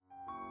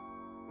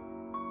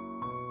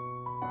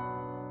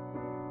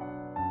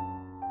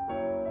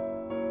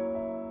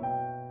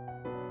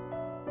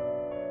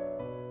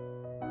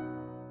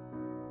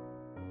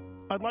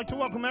I'd like to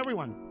welcome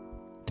everyone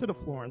to the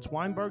Florence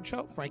Weinberg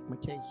Show. Frank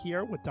MacKay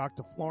here with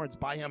Dr. Florence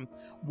Byham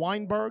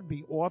Weinberg,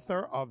 the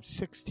author of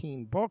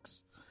 16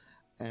 books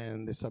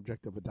and the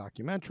subject of a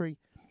documentary,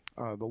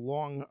 the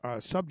long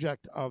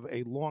subject of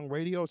a long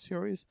radio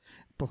series.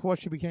 Before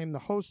she became the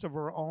host of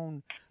her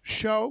own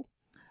show,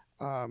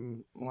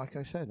 like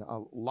I said,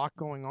 a lot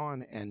going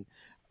on, and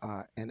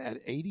at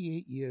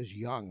 88 years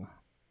young,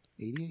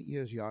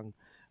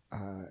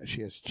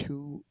 she has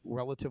two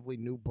relatively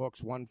new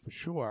books, one for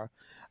sure,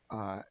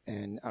 very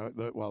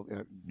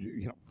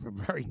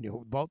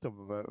new. Both of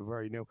them are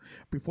very new.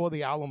 Before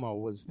the Alamo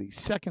was the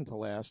second to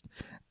last,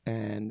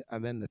 and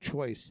then The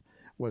Choice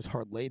was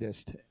her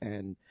latest,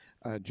 and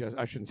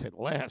I shouldn't say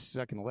the last,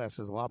 second to last.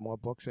 There's a lot more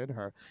books in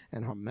her,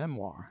 and her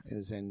memoir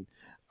is in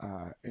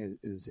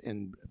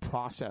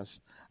process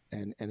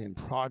and in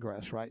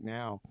progress right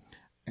now.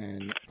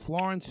 And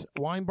Florence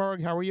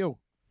Weinberg, how are you?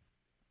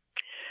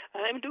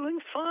 I'm doing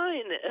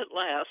fine at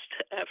last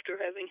after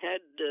having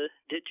had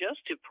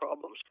digestive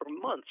problems for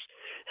months.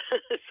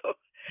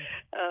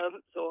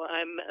 So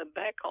I'm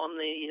back on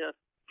the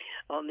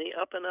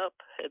up and up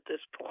at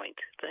this point.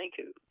 Thank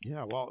you.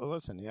 Yeah, well,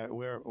 listen,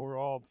 we're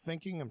all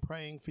thinking and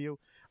praying for you,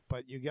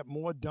 but you get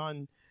more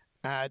done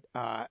and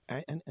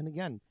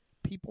again,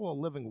 people are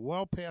living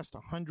well past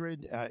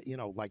 100,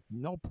 like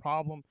no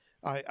problem.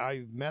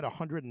 I met a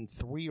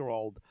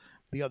 103-year-old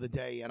the other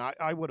day, and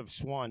I would have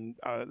sworn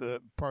the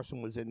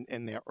person was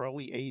in their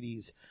early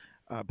 80s.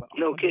 But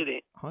no kidding.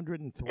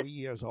 103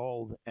 years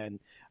old, and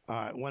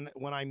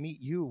when I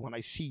meet you, when I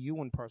see you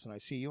in person, I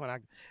see you,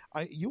 and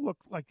you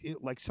look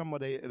like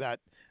somebody that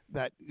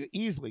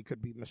easily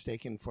could be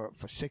mistaken for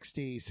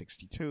 60,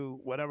 62,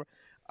 whatever.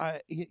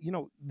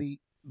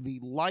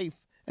 The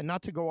life, and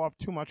not to go off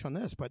too much on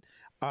this, but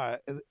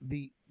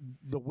the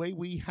way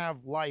we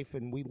have life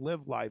and we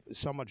live life is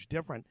so much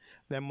different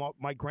than what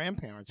my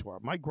grandparents were.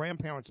 My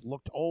grandparents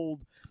looked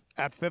old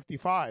at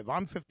 55.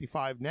 I'm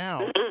 55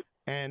 now,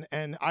 and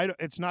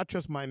it's not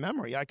just my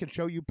memory. I could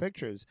show you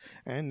pictures,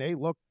 and they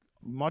look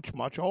much,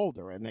 much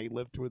older, and they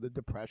lived through the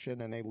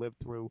Depression, and they lived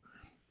through,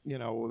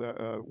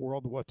 the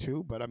World War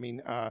II. But I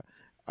mean,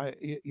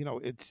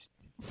 it's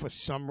for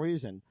some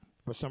reason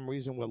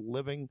we're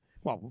living.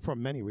 Well, for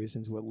many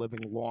reasons, we're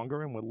living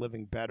longer and we're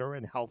living better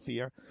and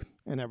healthier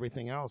and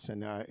everything else.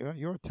 And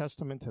you're a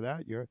testament to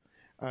that. You're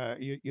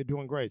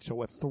doing great. So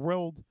we're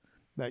thrilled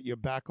that you're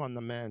back on the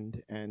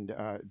mend, and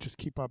just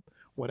keep up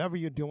whatever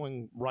you're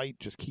doing right.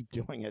 Just keep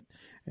doing it,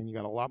 and you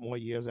got a lot more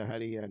years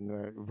ahead of you.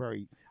 And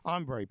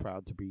I'm very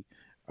proud to be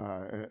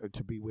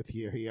with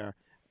you here.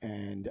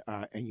 And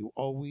you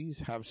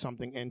always have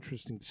something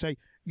interesting to say.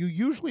 You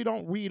usually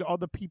don't read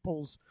other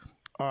people's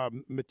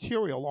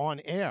material on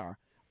air.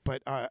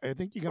 But I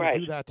think you're going to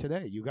do that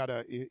today. You got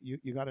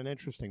an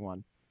interesting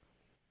one.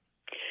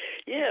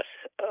 Yes,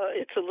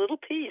 it's a little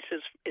piece.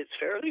 It's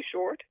fairly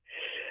short,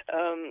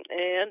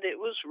 and it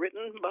was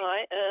written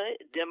by a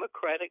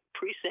Democratic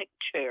precinct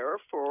chair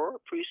for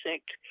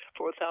precinct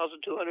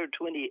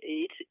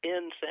 4228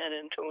 in San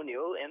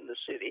Antonio in the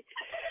city.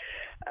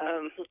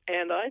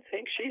 And I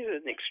think she's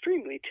an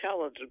extremely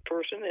talented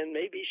person, and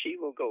maybe she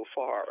will go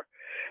far.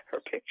 Her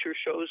picture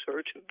shows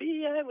her to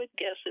be, I would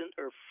guess, in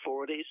her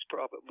 40s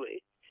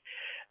probably.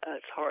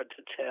 It's hard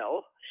to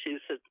tell. She's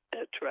an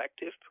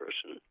attractive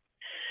person.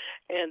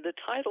 And the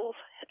title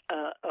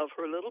of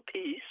her little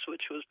piece,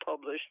 which was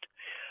published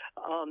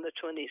on the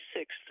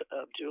 26th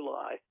of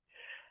July,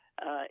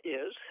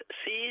 is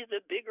See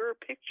the Bigger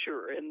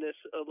Picture in This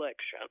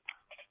Election.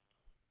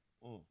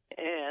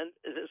 And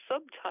the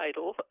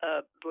subtitle,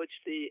 which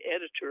the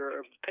editor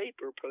of the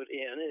paper put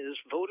in, is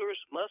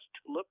Voters Must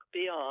Look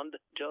Beyond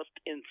Just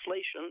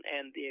Inflation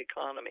and the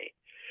Economy,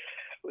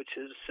 which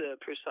is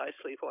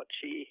precisely what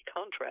she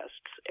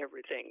contrasts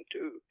everything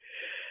to.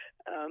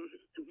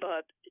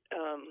 But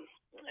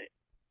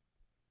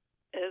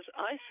as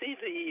I see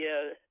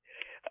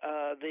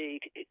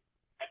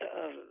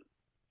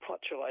what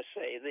shall I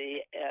say,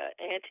 the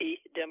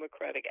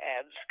anti-democratic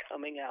ads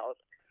coming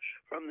out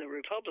from the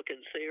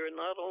Republicans, they are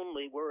not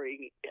only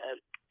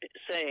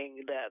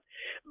saying that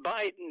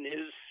Biden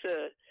is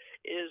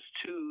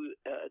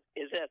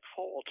at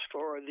fault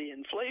for the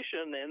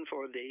inflation and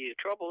for the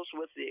troubles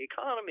with the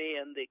economy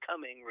and the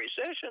coming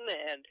recession,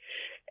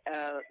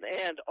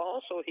 and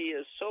also he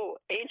is so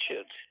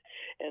ancient,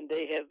 and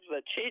they have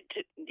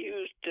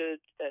used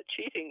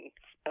cheating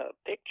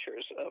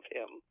pictures of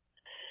him.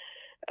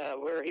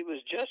 Where he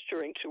was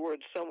gesturing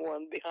towards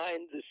someone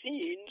behind the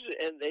scenes,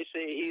 and they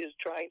say he is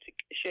trying to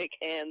shake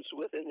hands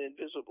with an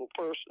invisible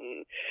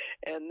person,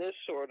 and this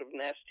sort of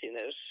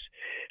nastiness,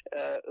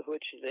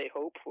 which they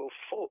hope will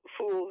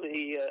fool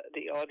the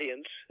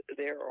audience,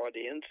 their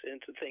audience,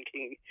 into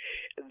thinking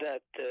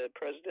that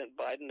President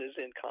Biden is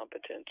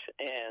incompetent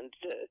and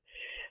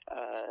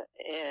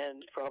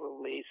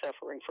probably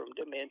suffering from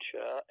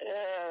dementia,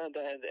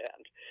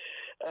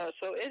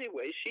 so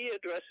anyway, she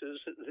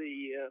addresses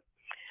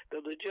the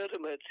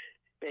legitimate,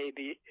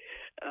 maybe,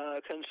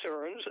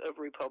 concerns of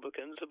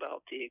Republicans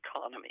about the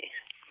economy.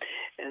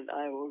 and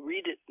I will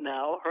read it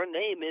now. Her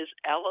name is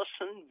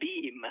Allison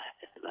Beam,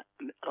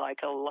 like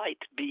a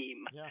light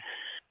beam. Yeah.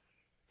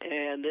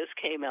 And this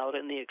came out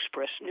in the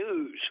Express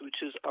News, which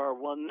is our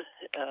one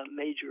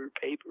major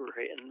paper.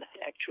 And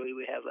actually,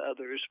 we have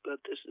others, but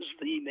this is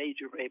the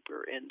major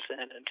paper in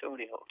San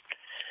Antonio.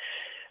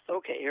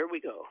 Okay, here we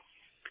go.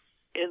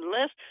 In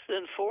less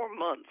than 4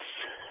 months,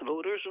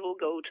 voters will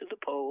go to the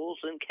polls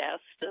and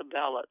cast a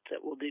ballot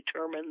that will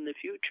determine the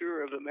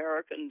future of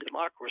American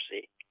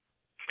democracy.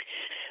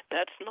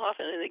 That's not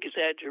an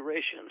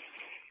exaggeration.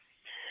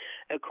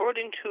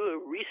 According to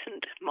a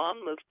recent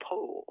Monmouth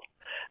poll,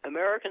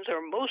 Americans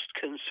are most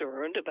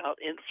concerned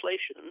about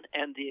inflation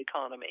and the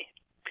economy.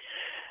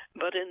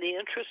 But in the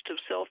interest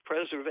of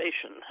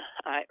self-preservation,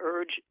 I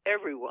urge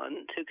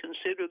everyone to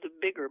consider the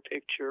bigger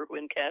picture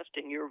when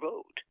casting your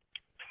vote.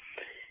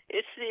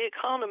 It's the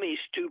economy,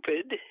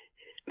 stupid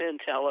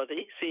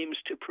mentality seems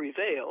to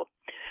prevail,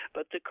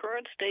 but the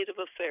current state of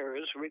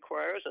affairs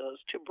requires us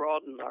to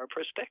broaden our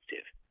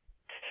perspective.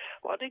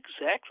 What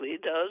exactly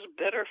does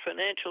better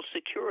financial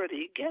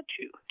security get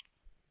you?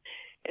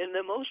 In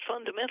the most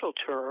fundamental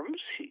terms,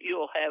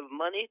 you'll have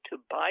money to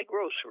buy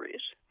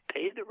groceries,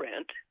 pay the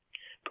rent,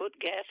 put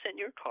gas in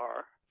your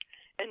car,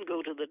 and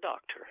go to the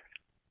doctor.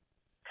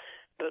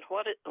 But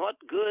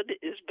what good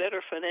is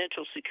better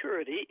financial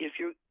security if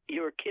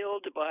you're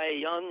killed by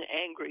a young,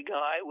 angry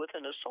guy with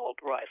an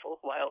assault rifle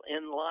while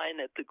in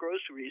line at the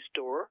grocery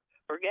store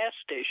or gas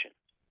station?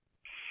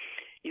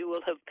 You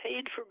will have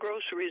paid for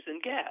groceries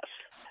and gas,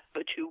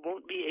 but you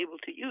won't be able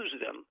to use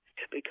them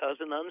because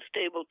an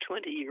unstable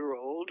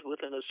 20-year-old with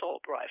an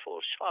assault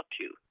rifle shot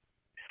you.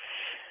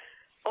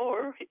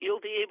 Or you'll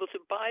be able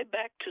to buy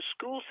back to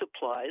school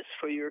supplies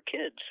for your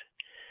kids,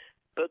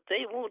 but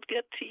they won't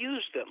get to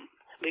use them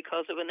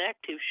because of an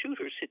active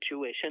shooter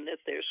situation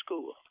at their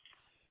school.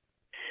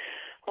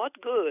 What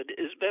good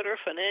is better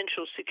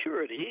financial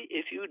security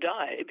if you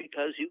die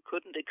because you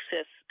couldn't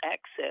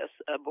access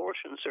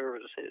abortion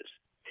services?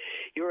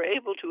 You're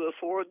able to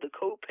afford the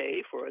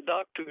copay for a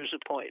doctor's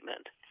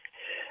appointment,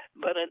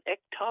 but an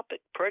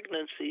ectopic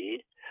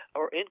pregnancy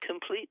or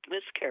incomplete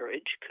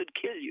miscarriage could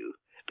kill you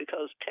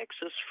because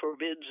Texas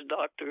forbids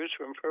doctors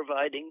from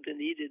providing the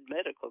needed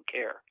medical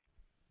care.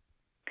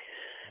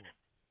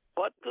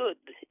 What good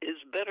is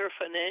better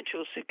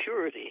financial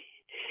security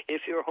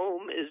if your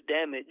home is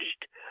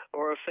damaged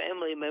or a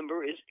family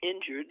member is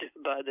injured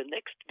by the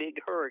next big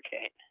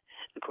hurricane?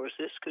 Of course,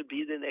 this could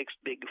be the next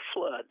big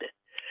flood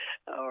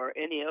or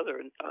any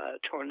other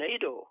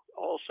tornado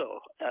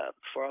also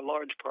for a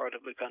large part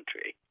of the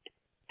country.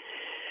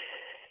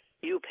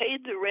 You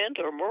paid the rent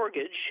or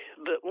mortgage,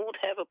 but won't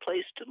have a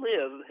place to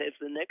live if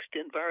the next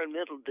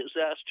environmental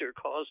disaster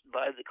caused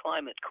by the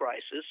climate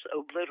crisis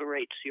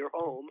obliterates your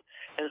home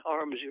and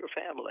harms your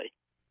family.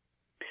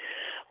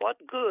 What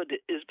good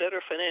is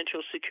better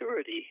financial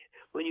security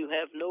when you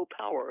have no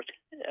power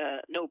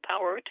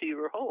to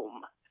your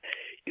home?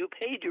 You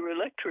paid your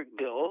electric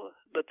bill,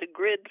 but the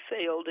grid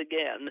failed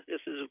again.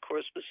 This is, of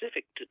course,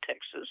 specific to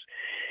Texas.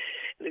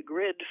 The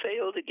grid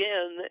failed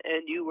again,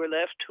 and you were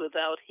left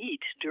without heat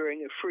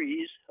during a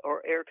freeze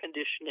or air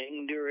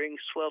conditioning during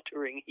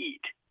sweltering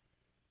heat.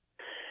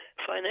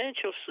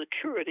 Financial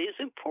security is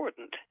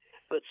important,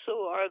 but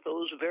so are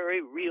those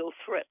very real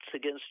threats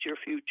against your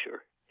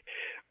future.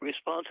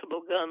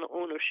 Responsible gun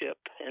ownership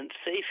and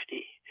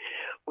safety,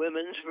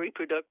 women's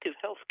reproductive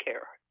health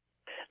care,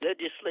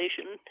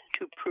 legislation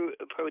to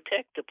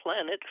protect the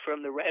planet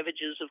from the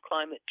ravages of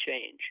climate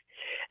change,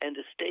 and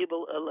a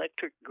stable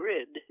electric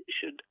grid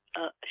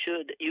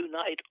should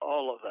unite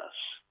all of us.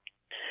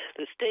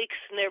 The stakes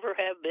never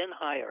have been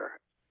higher.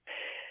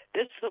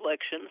 This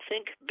election,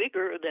 think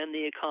bigger than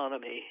the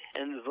economy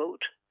and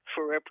vote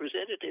for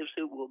representatives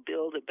who will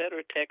build a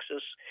better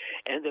Texas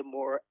and a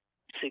more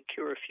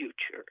secure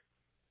future.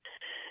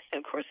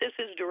 And of course, this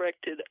is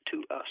directed to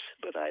us,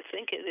 but I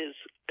think it is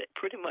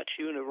pretty much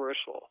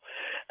universal,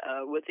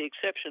 with the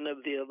exception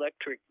of the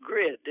electric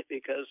grid,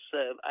 because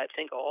I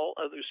think all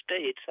other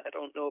states, I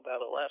don't know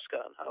about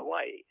Alaska and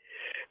Hawaii,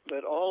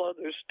 but all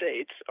other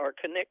states are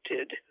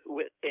connected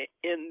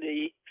in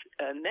the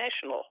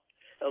national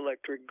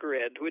electric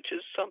grid, which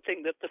is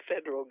something that the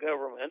federal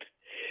government,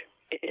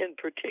 in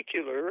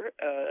particular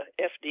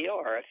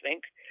FDR, I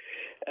think,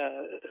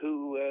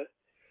 who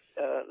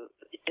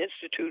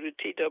instituted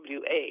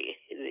TWA,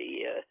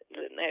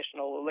 the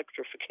National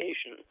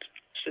Electrification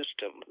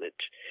System that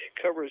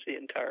covers the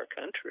entire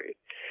country.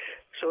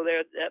 So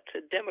that's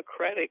a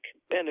democratic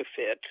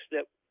benefit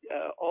that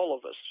all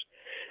of us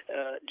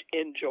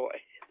enjoy,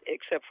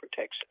 except for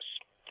Texas.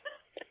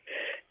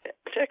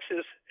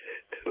 Texas,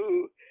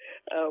 who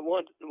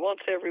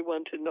wants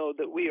everyone to know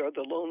that we are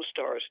the Lone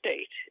Star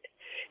State,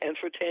 and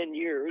for 10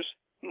 years,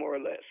 more or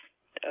less,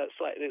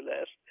 slightly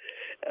less,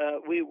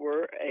 we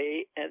were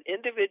an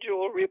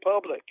individual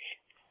republic,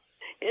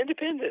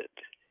 independent.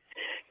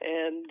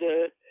 And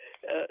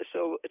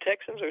so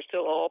Texans are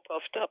still all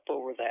puffed up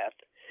over that.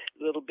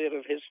 little bit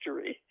of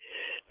history.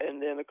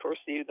 And then, of course,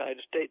 the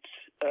United States,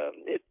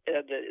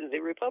 the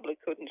republic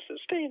couldn't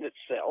sustain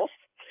itself,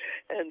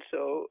 and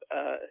so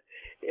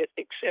it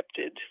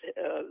accepted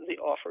the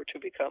offer to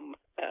become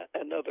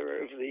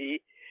another of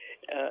the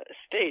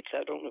states.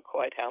 I don't know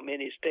quite how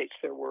many states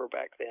there were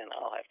back then.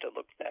 I'll have to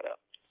look that up.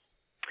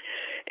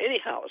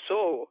 Anyhow,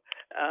 so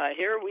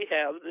here we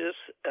have this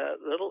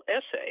little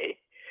essay,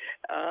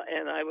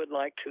 and I would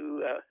like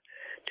to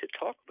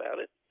talk about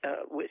it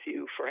with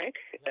you, Frank.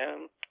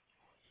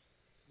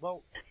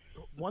 Well,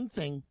 one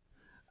thing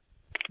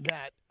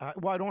that I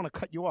don't want to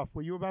cut you off.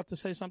 Were you about to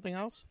say something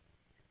else,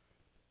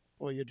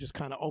 or you're just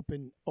kind of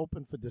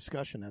open for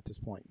discussion at this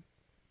point?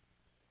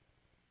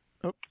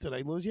 Oh, did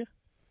I lose you?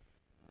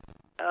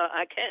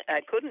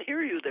 I couldn't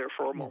hear you there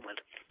for a moment.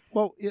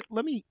 Well,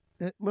 let me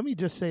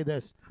just say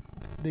this.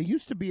 There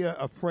used to be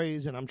a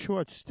phrase, and I'm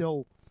sure it's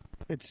still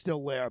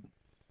there,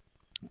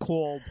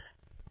 called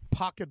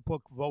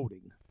pocketbook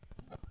voting,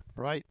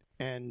 right?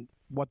 And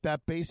what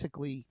that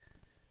basically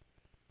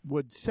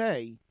would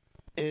say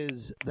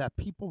is that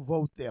people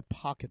vote their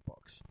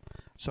pocketbooks.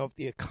 So if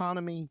the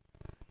economy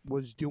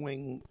was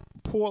doing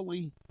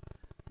poorly,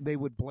 they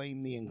would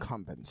blame the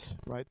incumbents,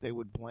 right? They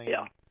would blame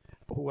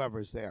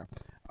whoever's there.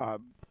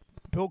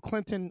 Bill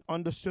Clinton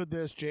understood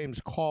this.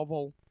 James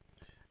Carville,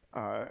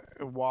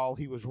 while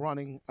he was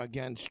running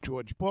against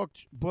George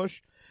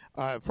Bush,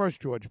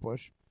 first George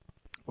Bush,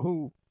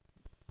 who,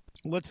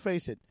 let's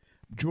face it,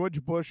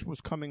 George Bush was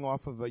coming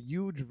off of a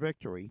huge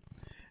victory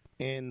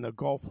in the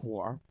Gulf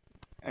War,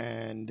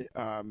 and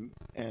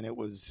it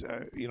was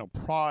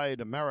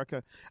Pride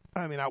America.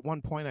 I mean, at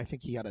one point, I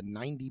think he had a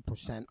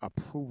 90%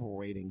 approval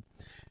rating.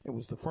 It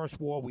was the first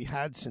war we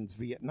had since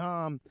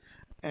Vietnam,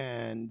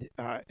 and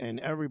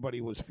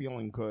everybody was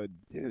feeling good.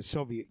 The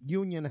Soviet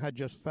Union had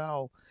just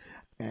fell,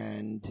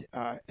 and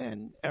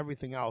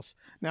everything else.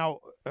 Now,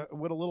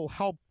 with a little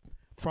help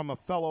from a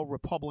fellow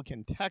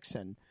Republican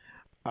Texan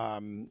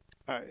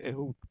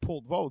who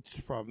pulled votes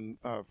from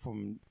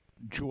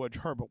George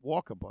Herbert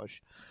Walker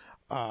Bush,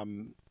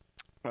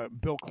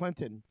 Bill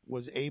Clinton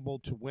was able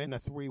to win a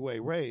three-way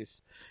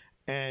race,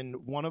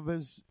 and one of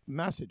his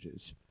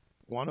messages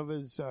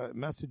was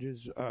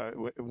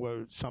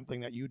something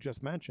that you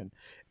just mentioned.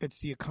 It's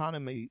the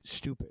economy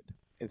stupid.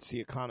 It's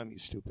the economy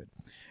stupid,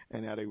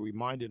 and that he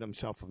reminded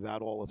himself of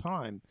that all the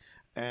time,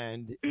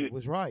 and it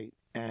was right.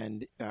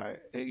 And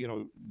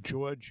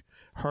George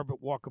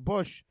Herbert Walker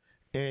Bush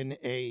in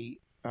a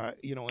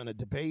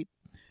debate,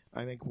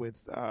 I think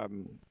with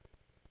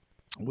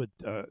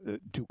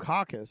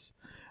Dukakis,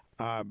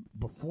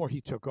 before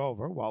he took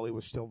over, while he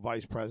was still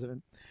vice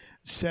president,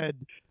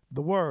 said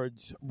the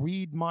words,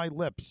 "Read my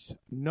lips,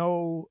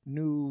 no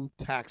new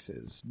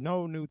taxes,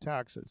 no new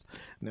taxes."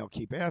 And they'll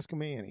keep asking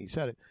me, and he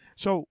said it.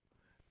 So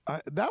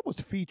that was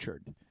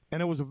featured,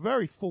 and it was a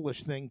very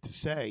foolish thing to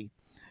say.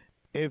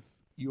 If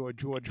you're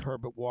George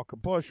Herbert Walker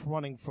Bush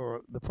running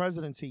for the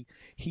presidency,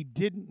 he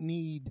didn't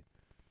need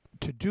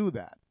to do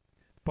that.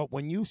 But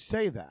when you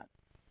say that,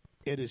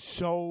 it is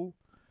so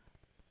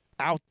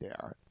out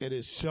there, it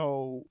is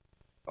so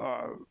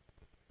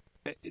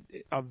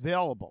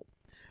available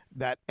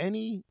that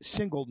any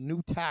single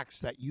new tax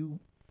that you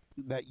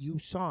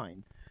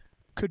sign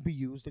could be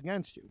used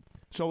against you.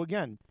 So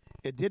again,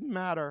 it didn't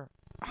matter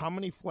how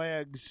many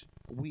flags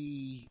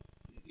we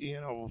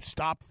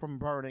stopped from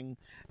burning.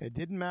 It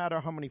didn't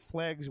matter how many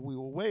flags we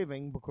were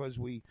waving, because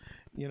we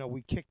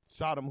kicked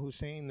Saddam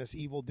Hussein, this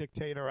evil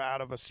dictator,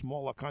 out of a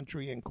smaller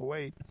country in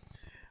Kuwait.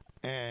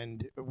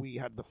 And we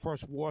had the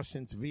first war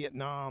since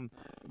Vietnam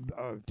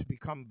to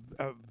become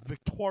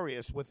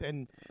victorious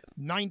within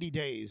 90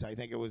 days. I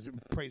think it was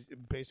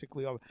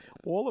basically over.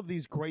 All of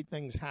these great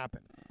things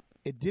happened.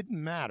 It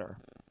didn't matter,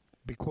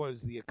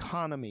 because the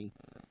economy,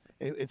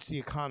 it's the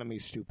economy,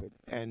 stupid.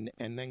 And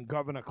then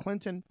Governor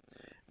Clinton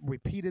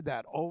repeated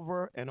that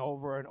over and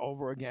over and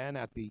over again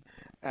at the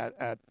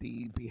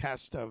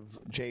behest of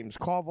James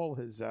Carville,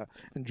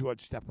 and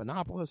George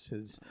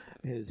Stephanopoulos,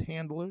 his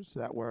handlers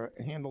that were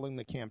handling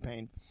the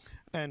campaign,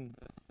 and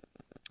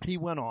he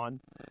went on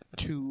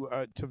to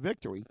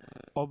victory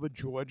over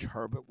George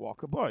Herbert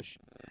Walker Bush.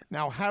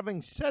 Now,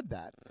 having said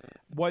that,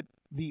 what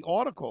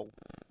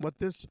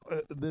this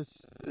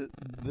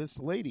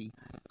lady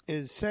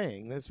is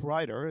saying, this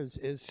writer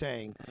is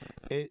saying,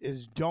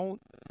 is don't.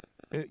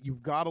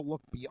 You've got to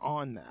look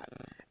beyond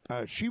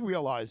that. She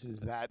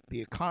realizes that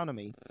the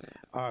economy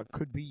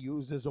could be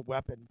used as a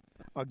weapon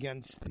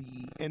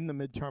in the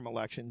midterm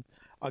election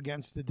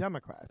against the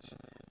Democrats,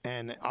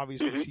 and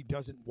obviously she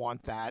doesn't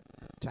want that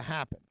to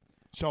happen.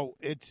 So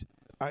it's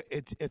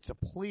a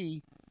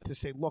plea to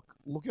say,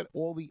 look at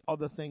all the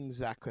other things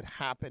that could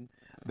happen,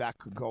 that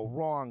could go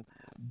wrong.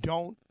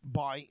 Don't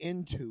buy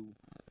into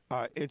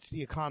it's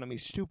the economy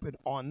stupid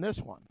on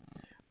this one.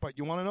 But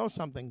you want to know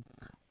something?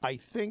 I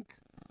think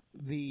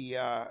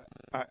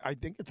I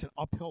think it's an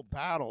uphill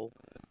battle.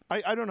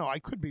 I don't know. I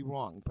could be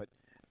wrong, but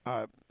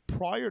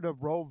prior to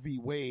Roe v.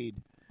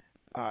 Wade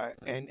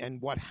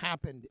and what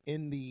happened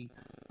in the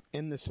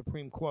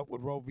Supreme Court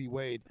with Roe v.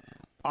 Wade,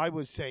 I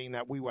was saying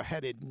that we were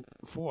headed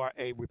for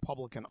a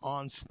Republican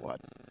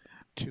onslaught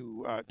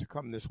to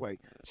come this way.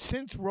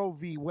 Since Roe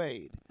v.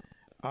 Wade,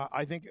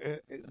 I think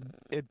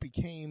it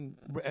became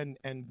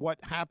and what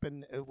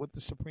happened with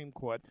the Supreme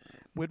Court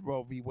with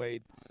Roe v.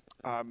 Wade,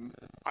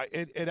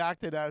 it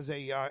acted as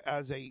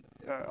a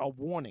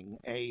warning,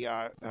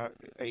 a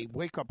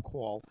wake up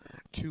call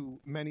to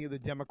many of the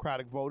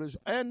Democratic voters,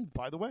 and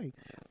by the way,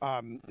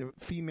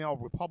 female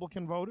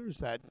Republican voters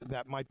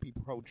that might be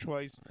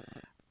pro-choice,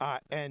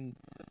 and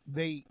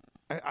they.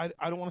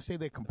 I don't want to say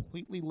they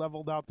completely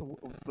leveled out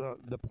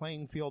the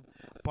playing field,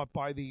 but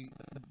by the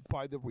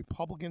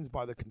Republicans,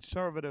 by the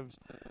conservatives,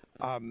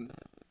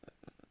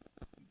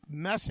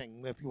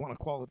 messing, if you want to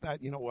call it that,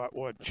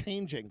 or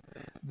changing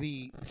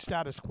the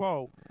status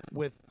quo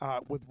with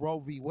Roe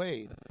v.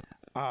 Wade.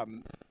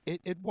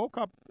 It woke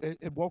up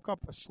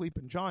a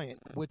sleeping giant,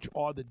 which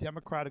are the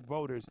Democratic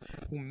voters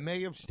who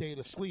may have stayed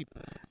asleep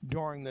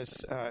during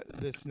this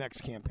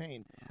next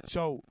campaign.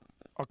 So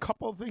a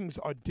couple of things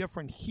are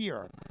different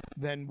here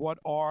than what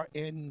are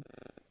in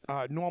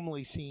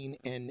normally seen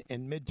in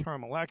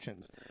midterm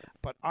elections,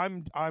 but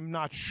I'm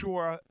not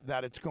sure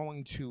that it's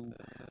going to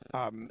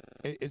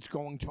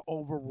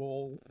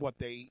overrule what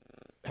they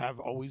have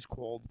always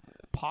called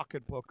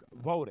pocketbook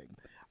voting.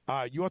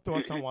 Your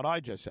thoughts on what I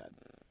just said?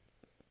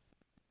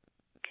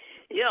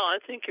 Yeah, I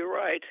think you're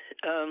right.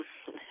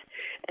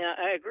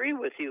 I agree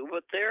with you,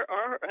 but there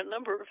are a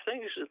number of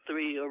things that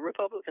the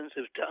Republicans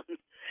have done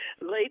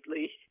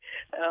lately,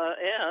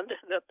 and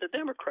that the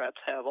Democrats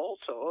have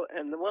also.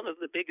 And one of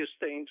the biggest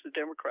things the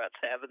Democrats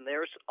have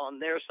on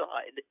their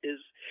side is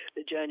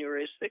the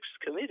January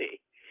 6th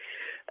committee,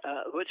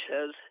 which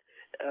has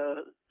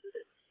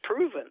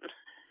proven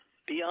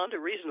beyond a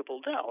reasonable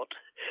doubt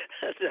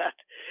that,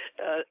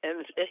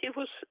 and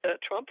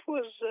Trump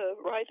was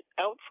right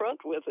out front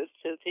with it,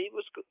 that he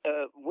was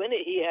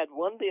he had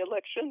won the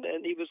election,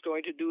 and he was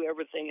going to do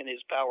everything in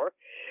his power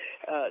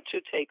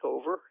to take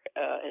over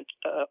and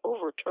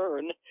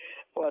overturn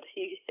what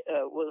he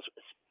was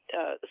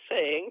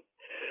saying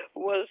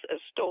was a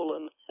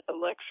stolen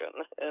election,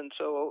 and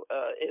so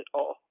it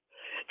all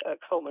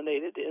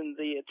culminated in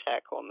the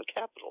attack on the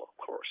Capitol, of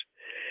course,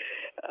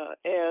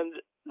 and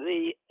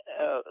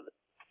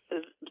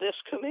this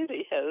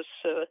committee has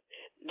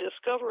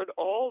discovered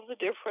all the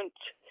different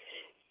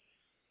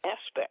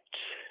aspects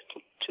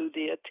to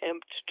the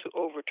attempt to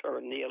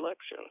overturn the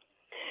election,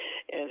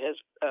 and has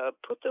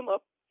put them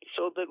up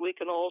so that we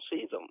can all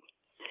see them.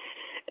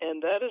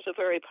 And that is a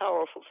very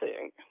powerful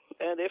thing.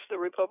 And if the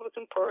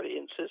Republican Party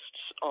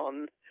insists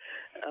on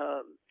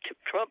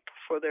Trump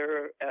for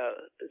their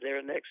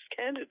next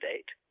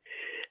candidate,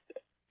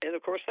 and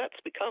of course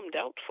that's become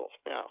doubtful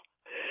now,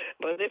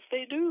 but if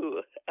they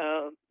do,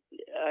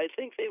 I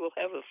think they will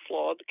have a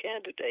flawed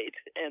candidate,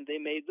 and they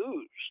may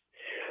lose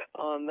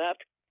on that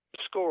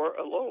score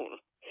alone.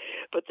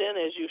 But then,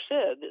 as you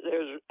said,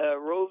 there's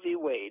Roe v.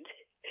 Wade,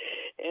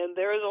 and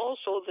there is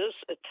also this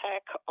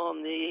attack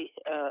on the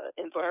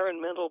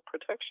Environmental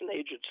Protection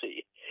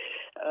Agency,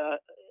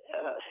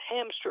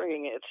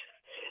 hamstringing it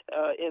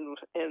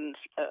in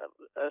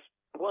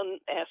one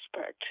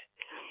aspect,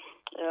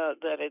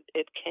 that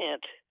it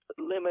can't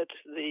limit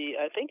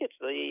I think it's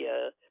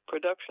the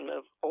production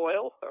of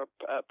oil or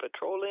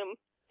petroleum.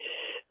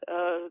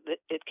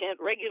 It can't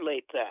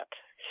regulate that,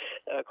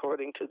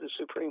 according to the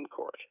Supreme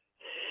Court.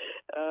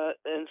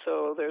 And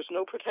so there's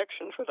no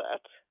protection for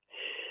that.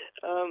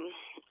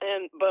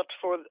 But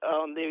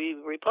on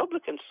the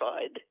Republican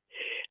side,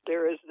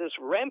 there is this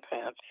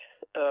rampant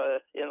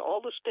in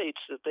all the states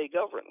that they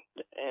govern,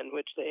 and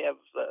which they have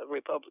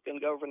Republican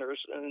governors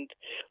and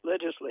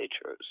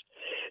legislatures,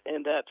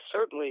 and that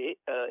certainly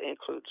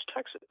includes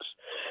Texas.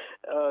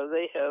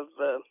 They have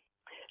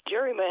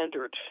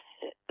gerrymandered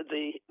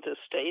the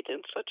state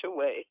in such a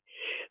way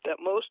that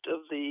most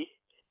of the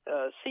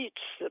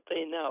seats that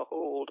they now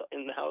hold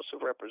in the House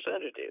of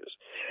Representatives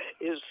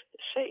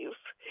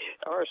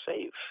are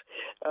safe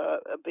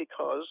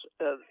because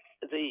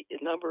the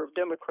number of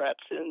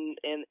Democrats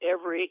in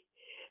every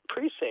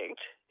precinct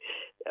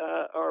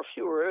are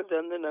fewer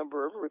than the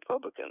number of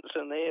Republicans,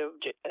 and they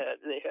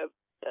have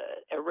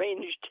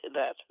arranged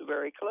that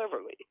very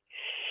cleverly,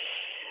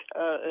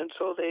 and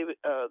so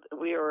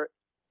we are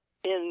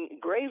in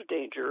grave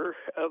danger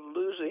of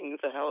losing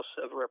the House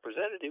of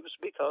Representatives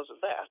because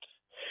of that.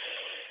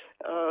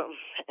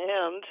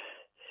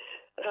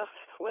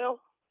 Well,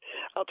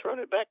 I'll turn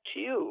it back to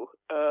you.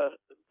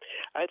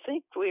 I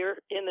think we're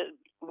in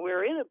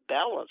a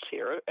balance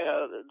here.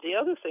 The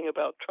other thing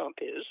about Trump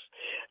is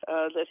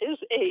that his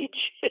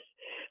age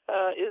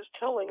is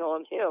telling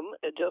on him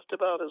just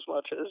about as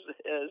much as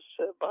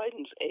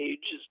Biden's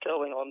age is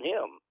telling on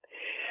him.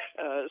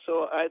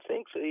 So I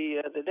think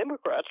the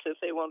Democrats, if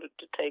they wanted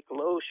to take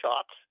low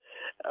shots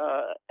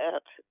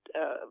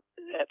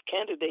at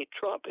candidate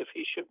Trump, if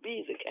he should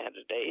be the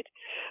candidate,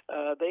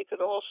 they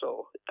could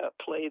also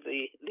play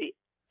the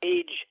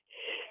age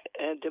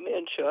and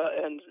dementia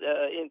and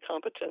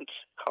incompetence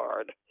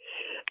card,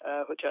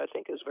 which I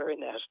think is very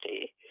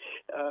nasty.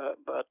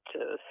 But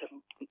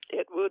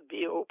it would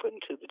be open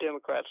to the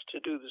Democrats to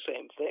do the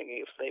same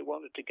thing if they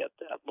wanted to get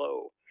that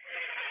low.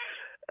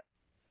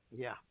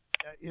 Yeah,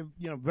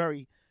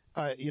 very,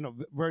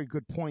 very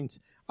good points.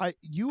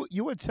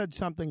 You had said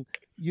something.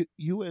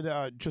 You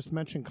had just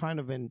mentioned, kind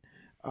of in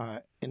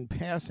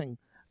passing,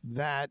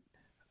 that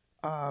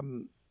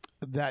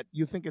that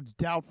you think it's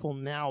doubtful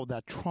now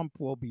that Trump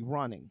will be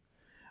running.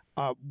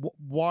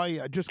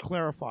 Why? Just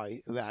clarify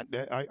that.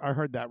 I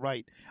heard that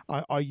right.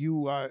 Are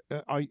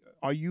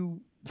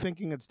you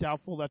thinking it's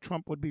doubtful that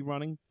Trump would be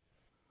running?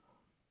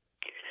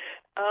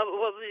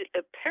 Well,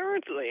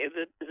 apparently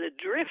the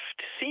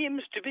drift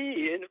seems to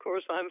be, and of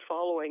course I'm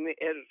following the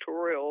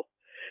editorial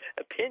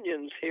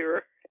opinions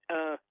here.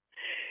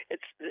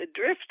 The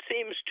drift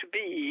seems to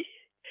be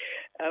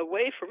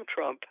away from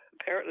Trump.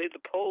 Apparently the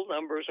poll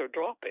numbers are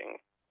dropping.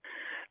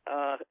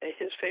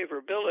 His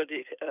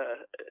favorability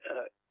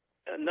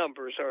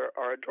numbers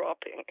are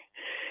dropping,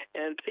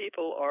 and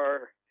people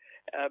are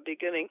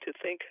beginning to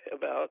think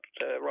about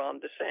Ron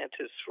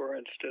DeSantis, for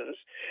instance.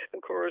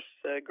 Of course,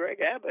 Greg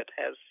Abbott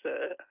has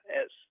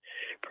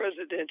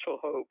presidential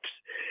hopes,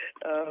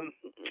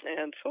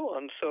 and so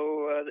on.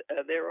 So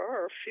there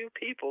are a few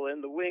people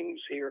in the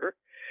wings here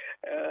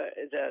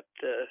that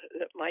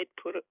might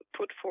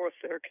put forth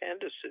their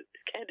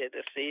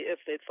candidacy if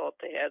they thought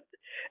they had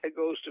a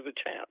ghost of a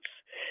chance.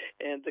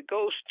 And the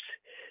ghost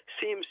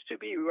seems to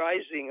be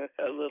rising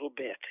a little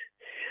bit,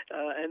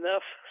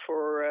 enough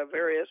for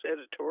various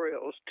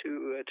editorials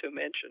to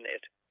mention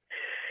it.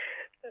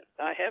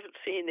 I haven't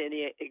seen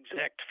any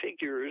exact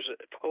figures,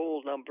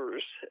 poll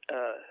numbers,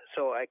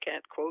 so I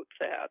can't quote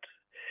that.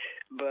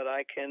 But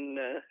I can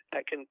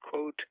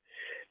quote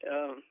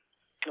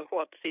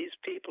what these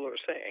people are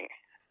saying.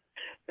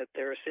 That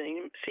there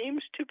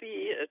seems to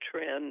be a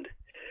trend.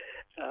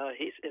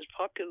 His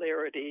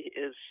popularity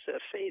is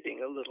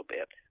fading a little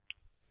bit.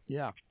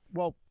 Yeah.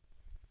 Well,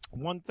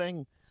 one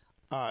thing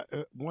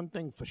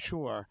for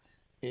sure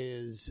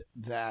is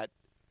that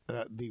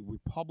the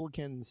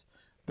Republicans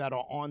that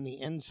are on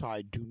the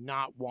inside do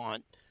not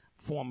want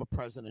former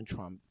President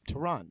Trump to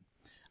run.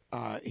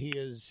 He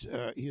is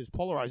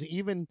polarizing.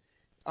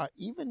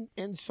 Even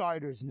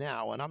insiders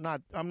now, and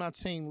I'm not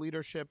saying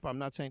leadership. I'm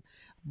not saying,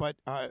 but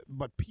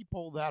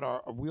people that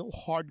are real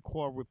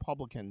hardcore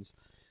Republicans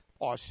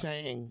are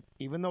saying,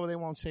 even though they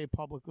won't say it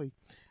publicly,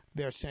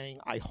 they're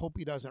saying, I hope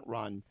he doesn't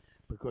run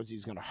because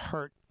he's going to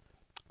hurt.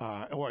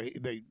 Or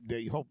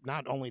they hope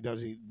not only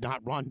does he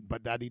not run,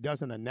 but that he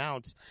doesn't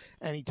announce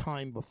any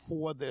time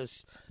before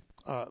this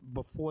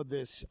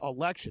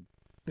election,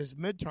 this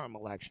midterm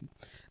election.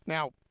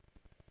 Now,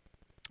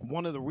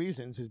 one of the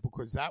reasons is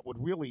because that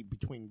would really,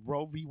 between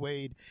Roe v.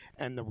 Wade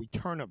and the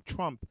return of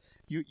Trump,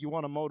 you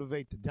want to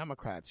motivate the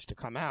Democrats to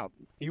come out.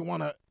 You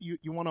want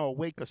to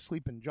awake a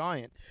sleeping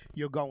giant.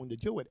 You're going to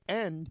do it,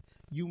 and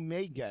you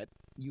may get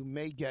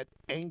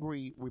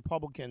angry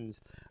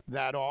Republicans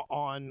that are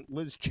on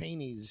Liz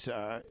Cheney's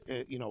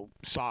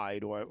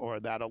side or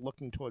that are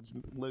looking towards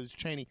Liz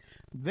Cheney.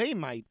 They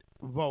might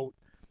vote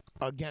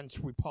against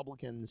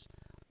Republicans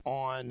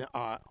on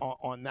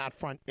that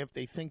front if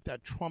they think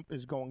that Trump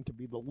is going to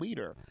be the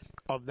leader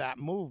of that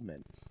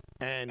movement,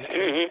 and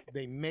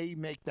they may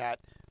make that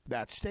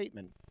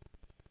statement.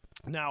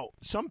 Now,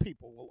 some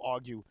people will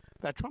argue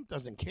that Trump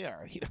doesn't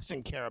care. He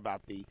doesn't care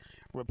about the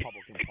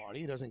Republican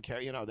Party. He doesn't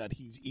care, that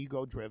he's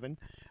ego-driven,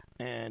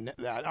 and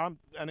that I'm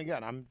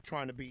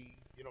trying to be,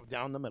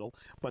 down the middle,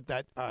 but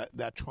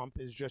that Trump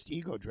is just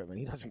ego-driven.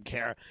 He doesn't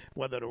care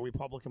whether the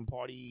Republican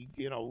Party,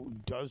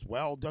 does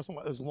well, doesn't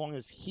well, as long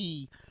as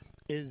he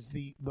is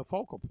the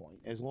focal point,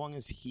 as long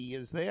as he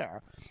is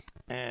there,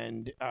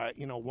 and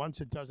once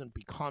it doesn't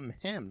become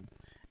him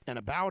and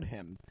about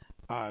him.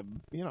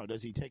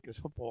 Does he take his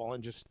football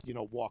and just,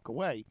 walk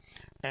away?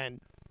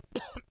 And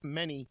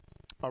many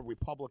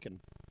Republican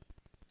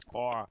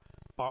are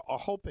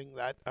hoping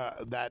that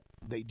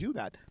they do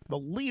that. The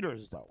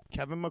leaders, though,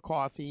 Kevin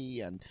McCarthy,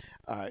 and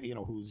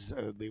who's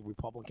the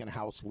Republican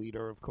House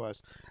leader, of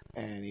course,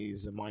 and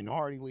he's a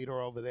minority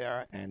leader over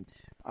there, and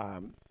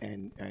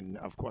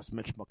of course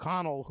Mitch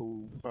McConnell,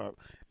 who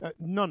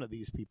none of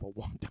these people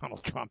want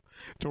Donald Trump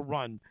to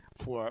run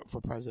for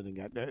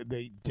president.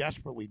 They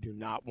desperately do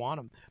not want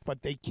him,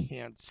 but they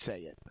can't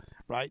say it,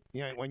 right?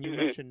 When you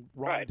mentioned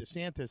Ron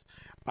DeSantis,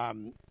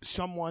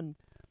 someone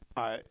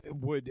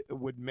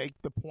would make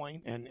the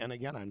point, and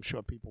again, I'm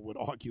sure people would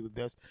argue with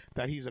this,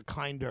 that he's a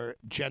kinder,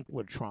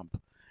 gentler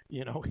Trump.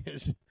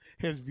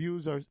 His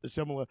views are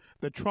similar.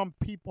 The Trump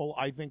people,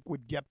 I think,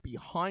 would get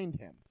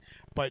behind him,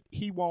 but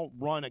he won't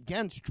run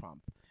against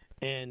Trump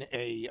in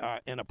a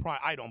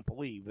I don't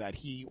believe that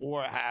he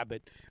or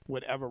Abbott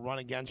would ever run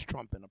against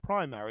Trump in a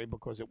primary,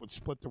 because it would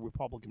split the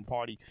Republican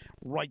Party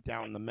right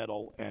down the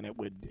middle, and it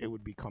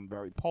would become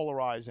very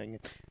polarizing,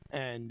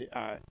 and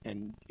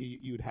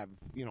you'd have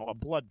a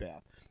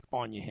bloodbath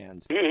on your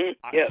hands.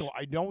 Yes. So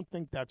I don't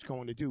think that's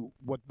going to do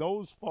what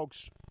those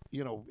folks,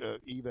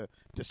 either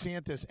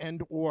DeSantis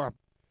and or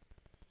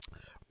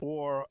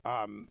or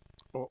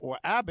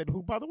Abbott,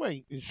 who, by the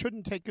way,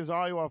 shouldn't take his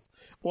eye off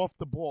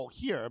the ball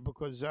here,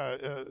 because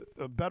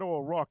Beto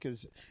O'Rourke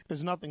is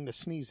nothing to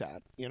sneeze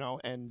at,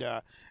 and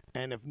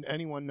if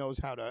anyone knows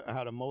how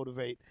to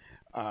motivate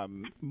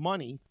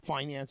money,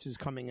 finances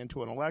coming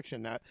into an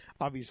election,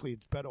 obviously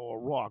it's Beto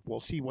O'Rourke. We'll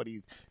see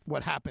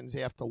what happens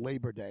after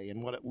Labor Day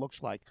and what it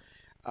looks like.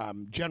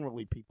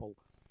 Generally, people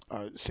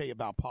say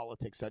about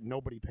politics that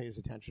nobody pays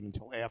attention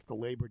until after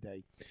Labor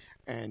Day,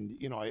 and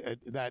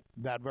that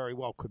very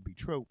well could be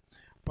true.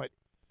 But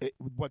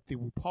what the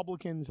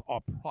Republicans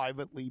are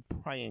privately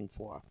praying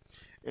for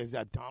is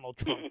that Donald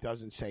Trump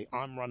doesn't say,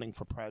 "I'm running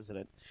for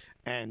president,"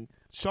 and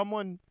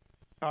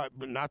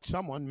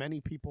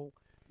many people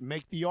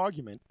make the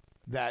argument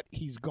that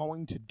he's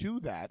going to do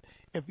that.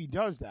 If he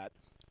does that,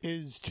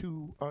 is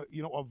to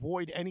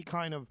avoid any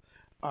kind of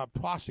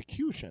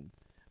prosecution.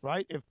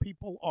 Right? If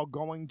people are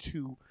going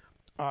to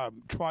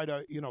try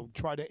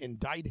to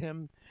indict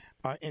him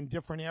in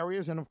different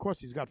areas, and of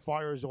course he's got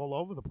fires all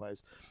over the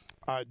place.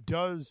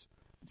 Does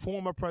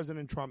former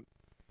President Trump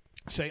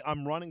say,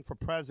 "I'm running for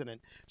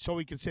president," so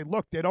he can say,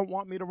 "Look, they don't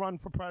want me to run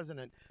for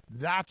president.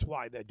 That's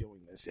why they're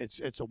doing this.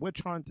 It's a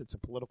witch hunt. It's a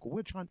political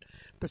witch hunt."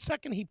 The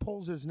second he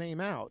pulls his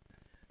name out,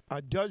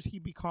 does he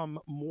become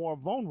more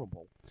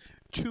vulnerable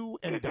to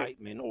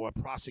indictment or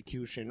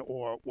prosecution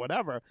or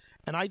whatever?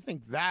 And I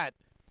think that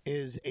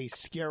is a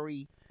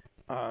scary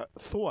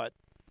thought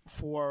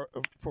for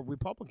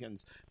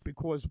Republicans,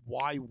 because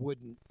why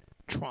wouldn't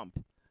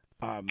Trump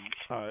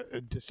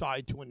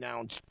decide to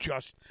announce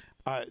just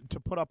to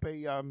put up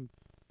a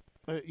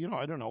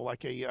I don't know,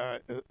 like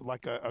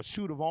a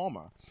suit of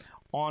armor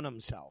on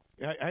himself?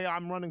 Hey,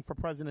 I'm running for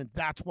president.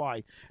 That's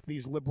why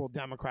these liberal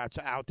Democrats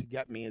are out to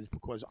get me, is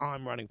because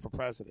I'm running for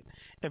president.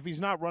 If he's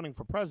not running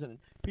for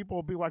president, people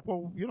will be like,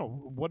 well,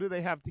 what do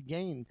they have to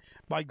gain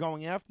by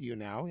going after you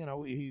now?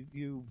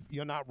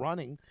 You're not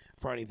running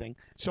for anything.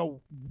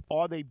 So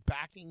are they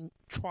backing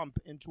Trump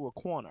into a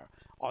corner?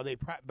 Are they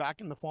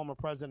backing the former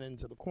president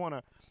into the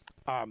corner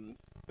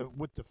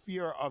with the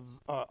fear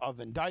of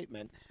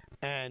indictment?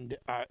 And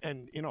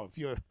if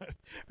you're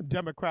a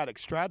Democratic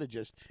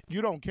strategist,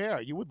 you don't care.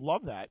 You would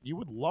love that. You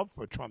would love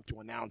for Trump to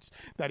announce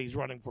that he's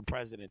running for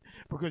president,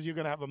 because you're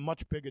going to have a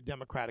much bigger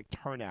Democratic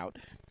turnout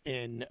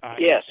and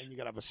you're going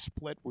to have a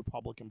split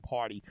Republican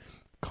Party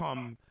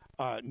come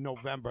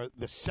November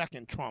the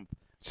 2nd Trump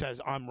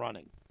says, "I'm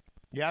running."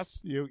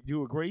 Yes,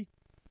 you agree?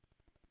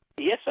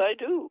 Yes, I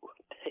do.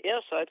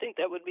 Yes, I think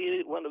that would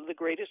be one of the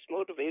greatest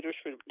motivators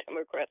for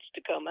Democrats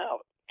to come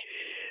out.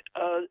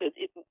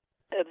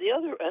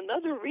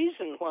 Another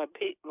reason why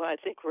I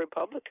think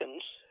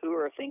Republicans who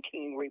are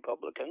thinking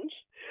Republicans,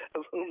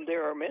 of whom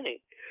there are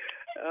many,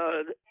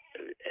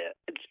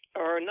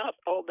 are not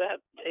all that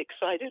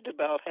excited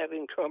about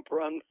having Trump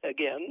run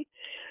again,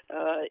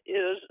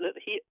 is that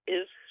he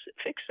is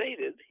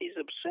fixated, he's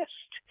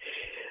obsessed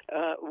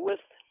with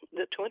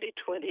the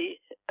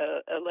 2020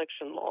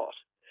 election loss.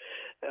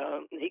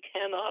 He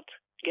cannot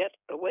get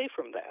away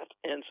from that,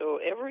 and so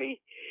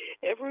every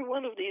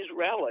one of these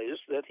rallies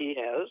that he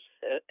has,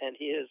 and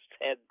he has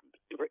had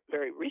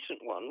very recent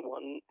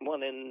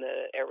one in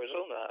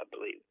Arizona, I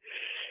believe.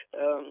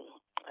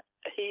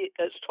 He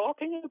is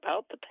talking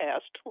about the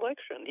past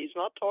election. He's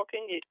not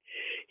talking.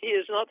 He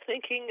is not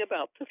thinking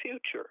about the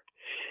future,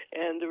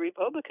 and the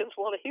Republicans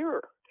want to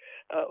hear,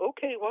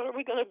 okay, what are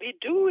we going to be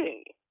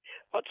doing?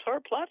 What's our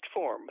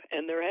platform?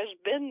 And there has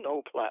been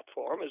no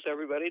platform, as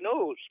everybody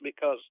knows,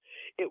 because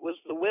it was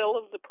the will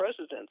of the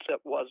president that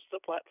was the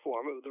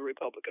platform of the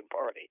Republican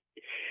Party,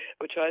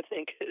 which I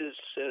think is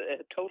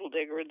a total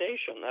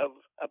degradation of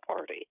a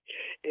party.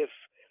 If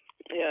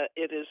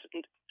it is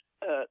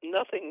has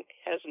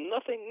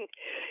nothing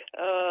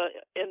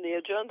in the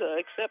agenda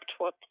except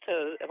what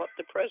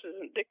the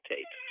president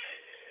dictates.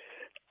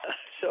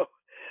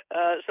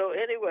 So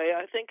anyway,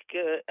 I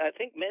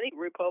think many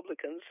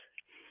Republicans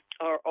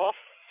are off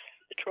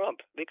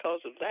Trump because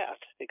of that,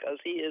 because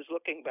he is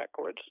looking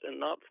backwards and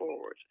not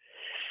forwards.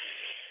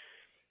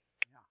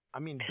 Yeah. I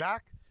mean,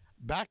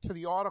 back to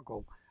the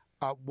article,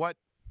 what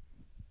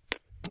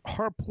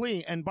her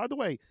plea, and by the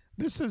way,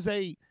 this is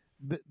a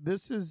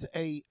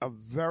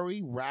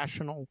very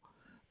rational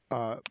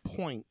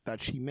point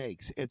that she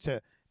makes. It's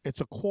a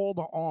call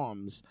to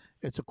arms.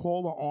 It's a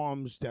call to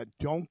arms that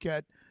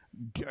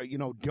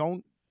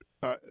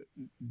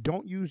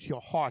don't use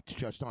your hearts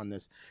just on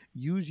this.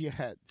 Use your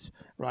heads,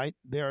 right?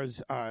 There's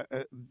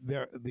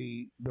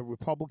the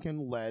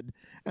Republican led,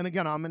 and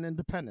again, I'm an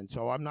independent,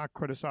 so I'm not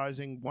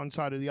criticizing one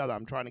side or the other.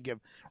 I'm trying to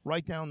give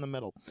right down the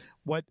middle.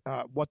 What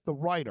the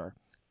writer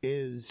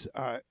is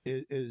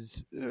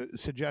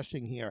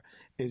suggesting here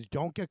is,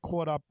 don't get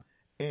caught up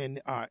in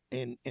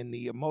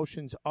the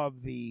emotions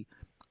of the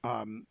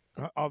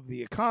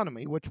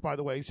economy, which, by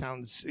the way,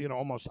 sounds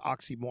almost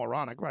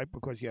oxymoronic, right?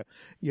 Because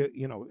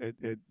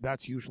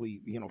that's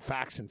usually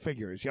facts and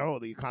figures.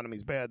 The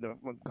economy's bad, the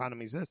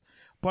economy's this,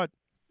 but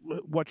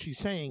what she's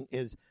saying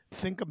is,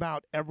 think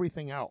about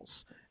everything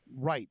else,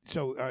 right?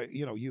 So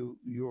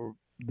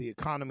the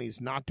economy's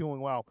not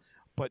doing well.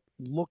 but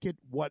look at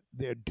what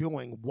they're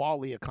doing while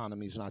the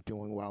economy's not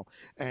doing well.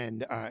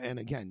 And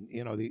again,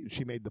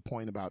 she made the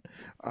point about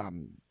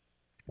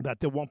that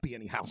there won't be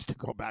any house to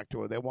go back to,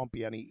 or there won't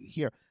be any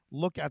here.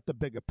 Look at the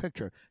bigger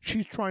picture.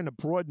 She's trying to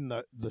broaden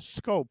the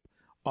scope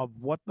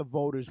of what the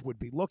voters would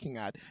be looking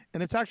at,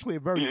 and it's actually a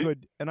very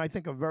good, and I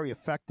think a very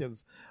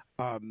effective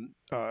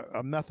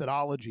a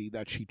methodology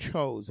that she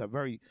chose, a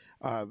very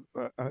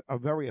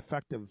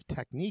effective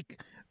technique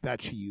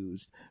that she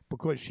used,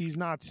 because she's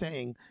not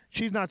saying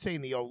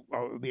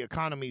the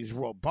economy is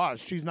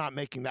robust. She's not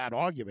making that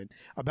argument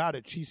about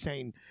it. She's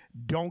saying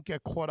don't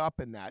get caught up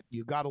in that.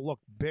 You got to look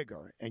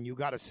bigger, and you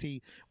got to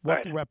see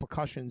what the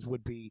repercussions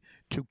would be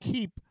to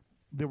keep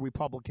the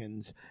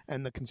Republicans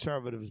and the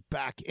conservatives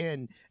back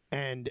in,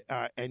 and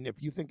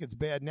if you think it's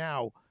bad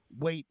now,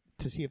 wait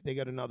to see if they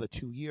get another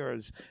 2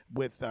 years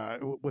with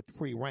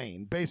free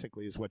reign.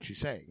 Basically, is what she's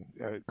saying.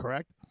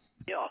 Correct?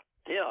 Yeah.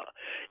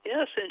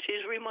 Yes, and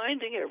she's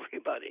reminding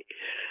everybody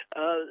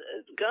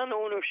gun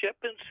ownership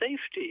and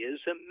safety is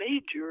a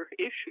major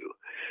issue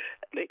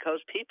because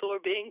people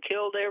are being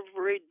killed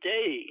every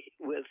day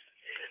with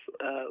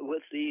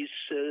these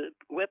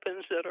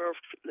weapons that are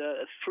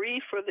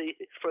free for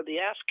the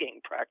asking,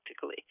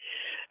 practically,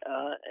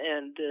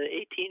 and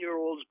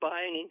 18-year-olds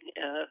buying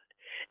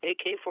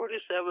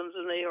AK-47s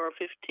and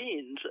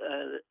AR-15s.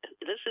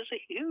 This is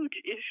a huge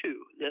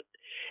issue that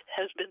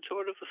has been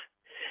sort of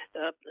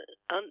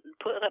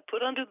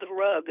put under the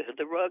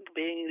rug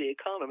being the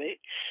economy,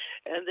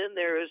 and then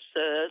there's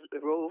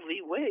Roe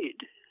v.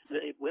 Wade,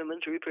 the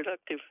women's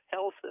reproductive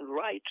health and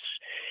rights.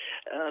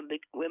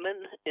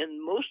 Women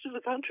in most of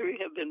the country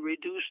have been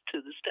reduced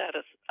to the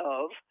status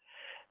of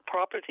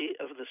property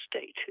of the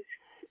state.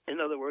 In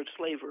other words,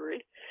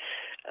 slavery.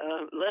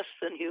 Less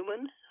than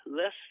human,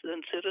 less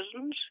than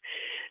citizens.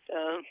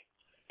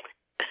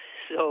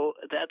 So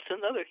that's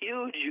another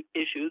huge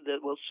issue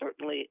that will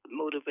certainly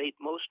motivate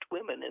most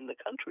women in the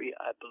country,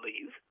 I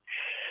believe.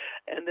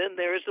 And then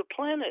there's the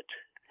planet,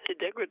 the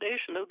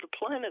degradation of the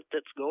planet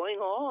that's going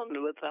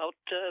on without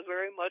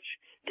very much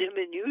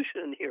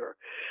diminution here.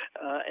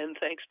 And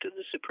thanks to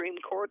the Supreme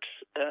Court's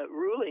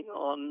ruling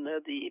on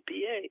the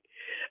EPA.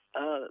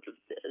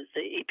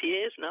 The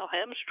EPA is now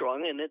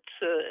hamstrung in its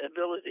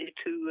ability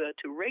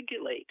to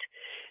regulate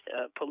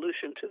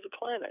pollution to the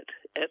planet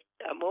at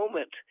a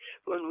moment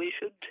when we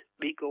should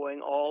be going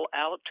all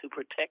out to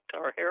protect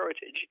our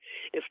heritage,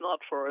 if not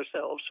for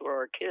ourselves, for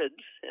our kids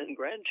and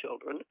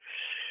grandchildren.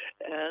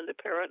 And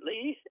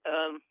apparently,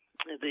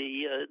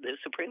 the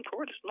Supreme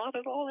Court is not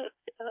at all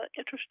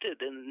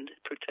interested in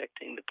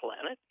protecting the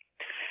planet,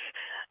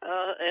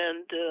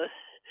 and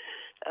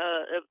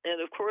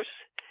of course,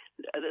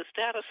 the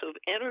status of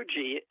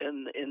energy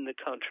in the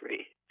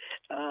country.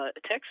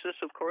 Texas,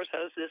 of course,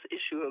 has this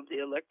issue of the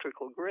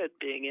electrical grid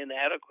being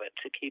inadequate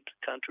to keep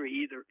the country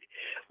either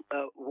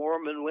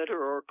warm in winter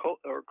or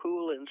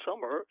cool in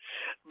summer.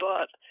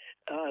 But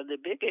the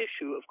big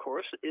issue, of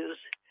course, is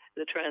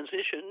the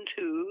transition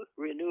to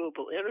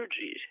renewable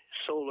energy,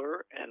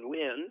 solar and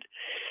wind,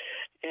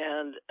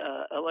 and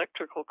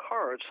electrical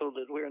cars, so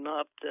that we're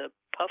not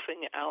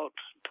puffing out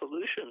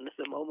pollution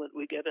the moment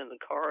we get in the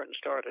car and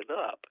start it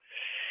up.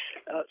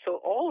 So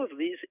all of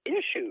these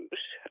issues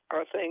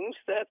are things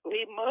that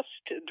we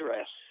must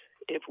address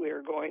if we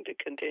are going to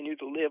continue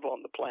to live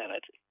on the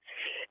planet,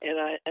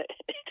 and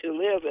to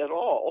live at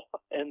all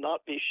and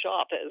not be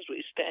shot as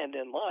we stand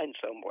in line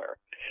somewhere.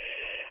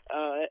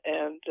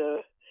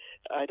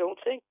 I don't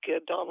think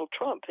Donald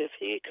Trump, if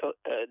he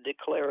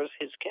declares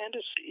his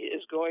candidacy,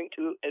 is going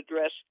to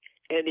address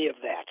any of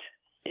that.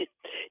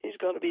 He's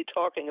going to be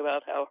talking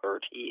about how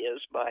hurt he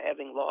is by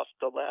having lost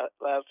the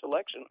last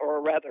election,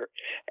 or rather,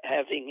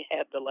 having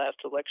had the last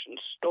election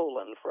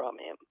stolen from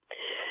him.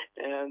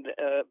 And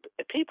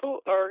people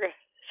are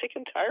sick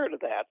and tired of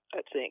that,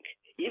 I think.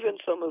 Even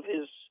some of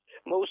his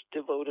most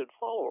devoted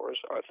followers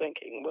are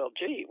thinking, well,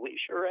 gee, we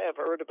sure have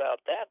heard about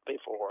that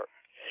before.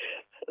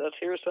 Let's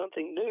hear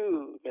something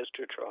new,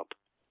 Mr. Trump.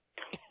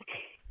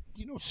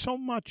 So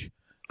much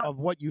of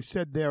what you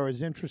said there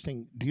is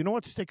interesting. Do you know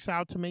what sticks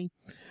out to me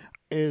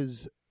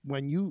is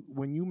when you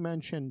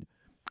mentioned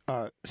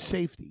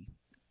safety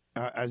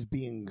as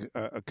being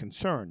a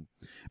concern,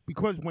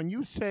 because when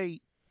you say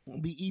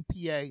the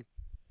EPA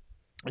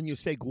and you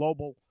say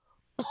global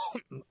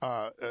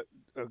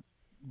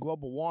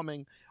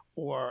warming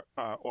or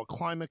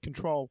climate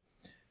control,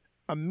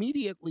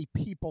 immediately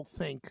people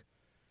think.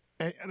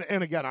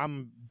 And again,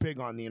 I'm big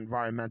on the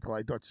environmental.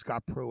 I thought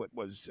Scott Pruitt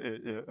was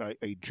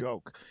a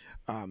joke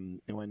when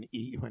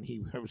he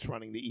was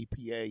running the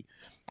EPA,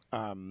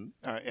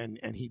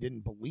 and he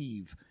didn't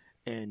believe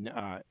in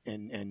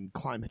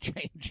climate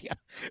change. Yeah,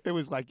 it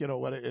was like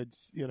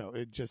it's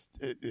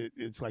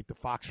like the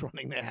fox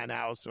running the hen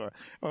house,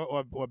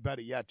 or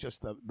better yet,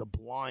 just the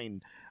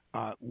blind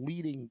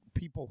leading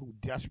people who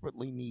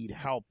desperately need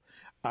help.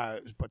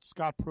 But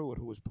Scott Pruitt,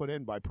 who was put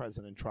in by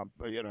President Trump,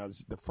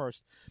 as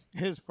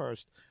his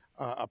first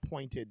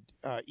appointed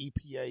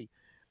EPA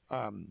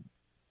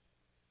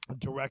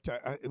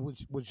director, it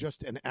was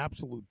just an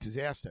absolute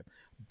disaster.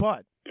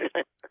 But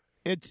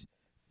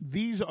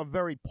these are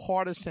very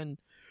partisan,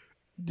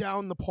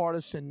 down the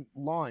partisan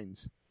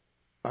lines.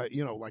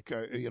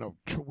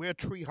 We're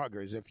tree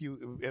huggers. If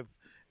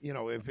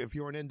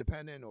you're an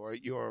independent or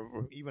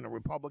you're even a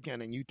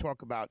Republican and you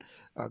talk about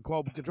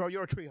global control,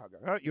 you're a tree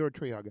hugger. You're a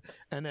tree hugger.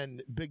 And then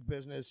big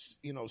business,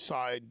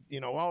 side,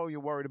 you're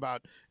worried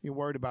about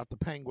the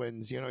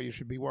penguins. You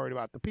should be worried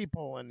about the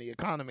people and the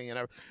economy and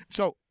everything.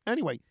 So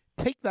anyway,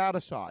 take that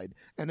aside,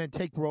 and then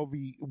take Roe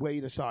v.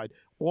 Wade aside.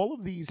 All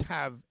of these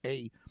have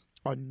a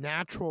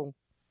natural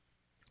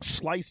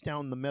slice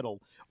down the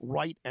middle,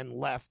 right and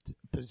left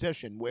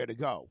position where to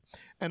go.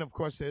 And of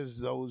course, there's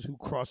those who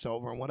cross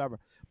over and whatever.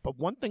 But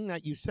one thing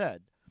that you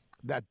said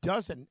that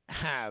doesn't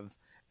have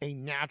a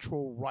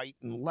natural right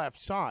and left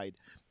side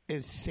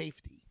is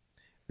safety.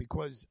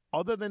 Because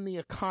other than the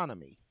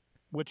economy,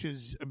 which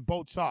is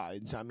both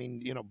sides, I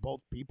mean,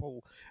 both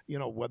people,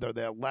 whether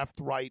they're left,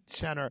 right,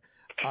 center,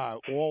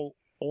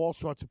 all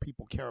sorts of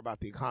people care about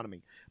the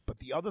economy. But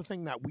the other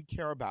thing that we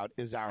care about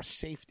is our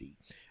safety.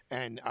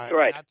 And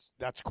right.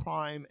 that's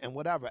crime and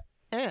whatever.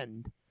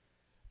 And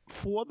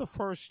for the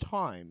first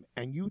time,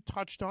 and you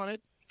touched on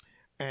it,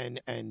 and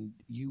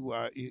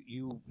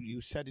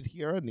you said it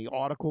here, and the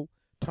article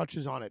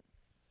touches on it.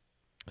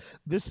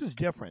 This is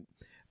different.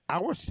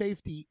 Our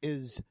safety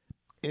is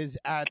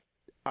at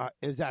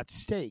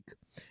stake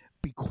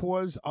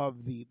because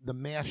of the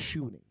mass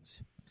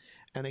shootings.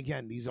 And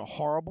again, these are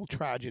horrible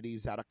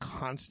tragedies that are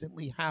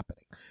constantly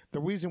happening.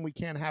 The reason we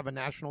can't have a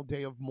national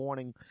day of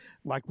mourning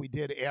like we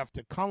did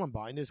after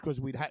Columbine is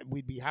because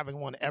we'd be having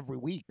one every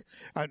week.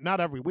 Not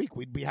every week.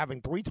 We'd be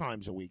having 3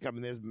 times a week. I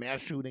mean, there's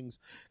mass shootings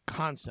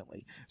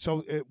constantly.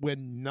 So we're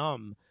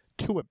numb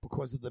to it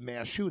because of the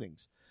mass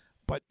shootings.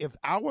 But if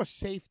our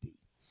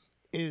safety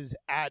is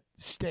at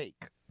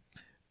stake,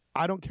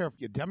 I don't care if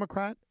you're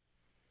Democrat,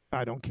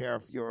 I don't care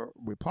if you're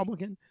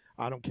Republican,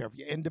 I don't care if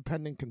you're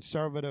independent,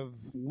 conservative,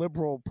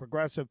 liberal,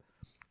 progressive.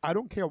 I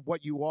don't care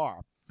what you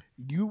are.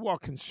 You are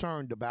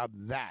concerned about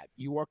that.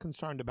 You are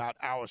concerned about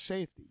our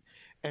safety.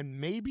 And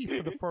maybe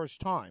for the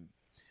first time,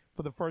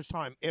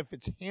 if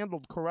it's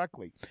handled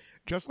correctly,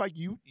 just like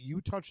you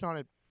touched on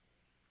it,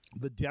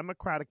 the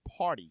Democratic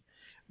Party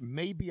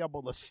may be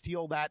able to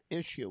steal that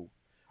issue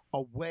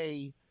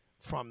away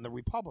from the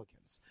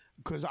Republicans,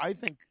 because I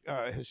think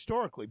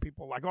historically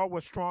people are like, oh,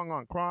 we're strong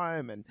on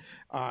crime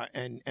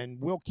and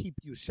we'll keep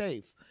you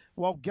safe.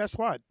 Well, guess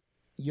what?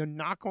 You're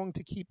not going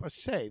to keep us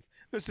safe.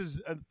 This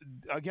is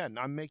again,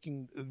 I'm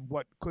making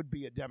what could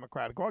be a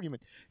Democratic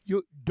argument.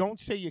 You don't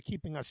say you're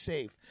keeping us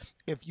safe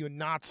if you're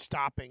not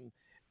stopping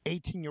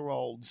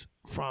 18-year-olds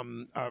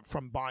from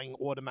buying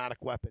automatic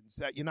weapons.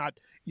 That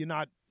you're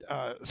not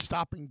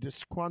stopping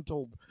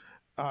disgruntled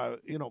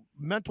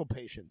mental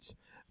patients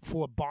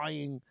for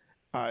buying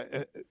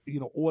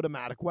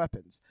automatic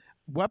weapons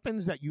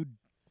that you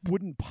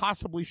wouldn't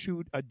possibly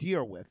shoot a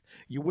deer with.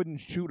 You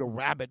wouldn't shoot a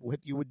rabbit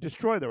with. You would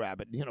destroy the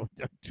rabbit.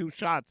 2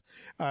 shots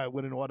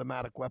with an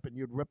automatic weapon,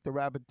 you'd rip the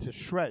rabbit to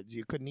shreds.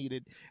 You couldn't eat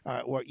it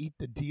or eat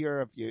the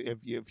deer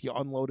if you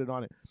unloaded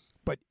on it.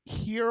 But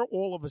here,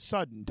 all of a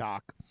sudden,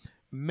 Doc,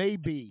 may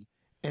be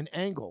an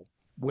angle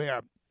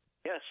where.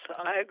 Yes,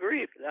 I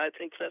agree. I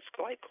think that's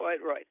quite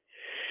right.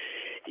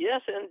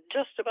 Yes, and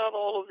just about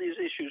all of these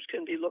issues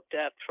can be looked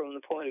at from the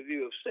point of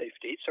view of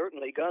safety.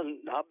 Certainly gun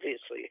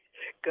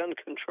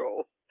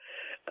control,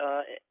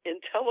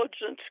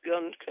 intelligent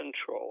gun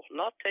control,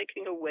 not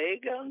taking away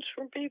guns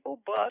from people,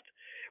 but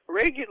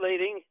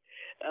regulating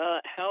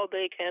how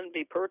they can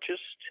be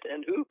purchased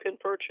and who can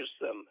purchase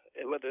them,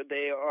 whether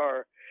they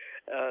are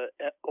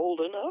old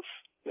enough,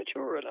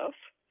 mature enough,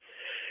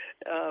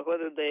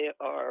 whether they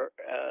are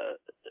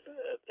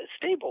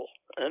stable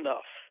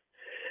enough.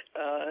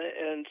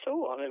 And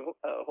so on. And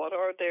what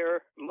are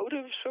their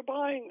motives for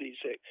buying these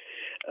things?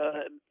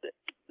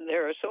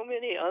 There are so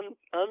many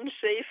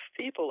unsafe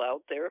people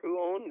out there who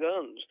own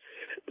guns.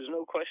 There's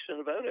no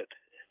question about it.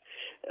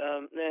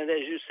 And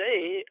as you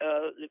say,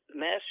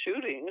 mass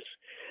shootings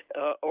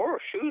or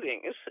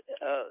shootings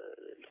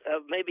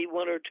of maybe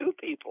 1 or 2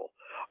 people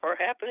are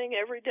happening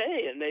every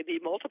day, and maybe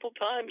multiple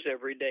times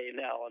every day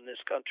now in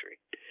this country.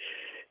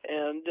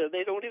 And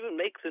they don't even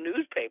make the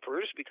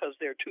newspapers because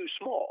they're too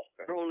small.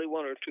 There are only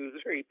 1 or 2,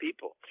 3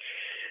 people.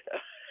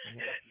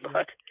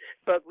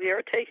 But we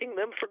are taking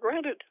them for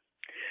granted.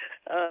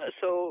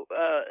 So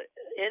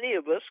any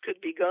of us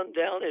could be gunned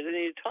down at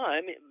any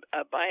time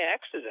by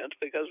accident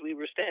because we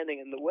were standing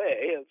in the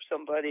way of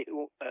somebody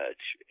who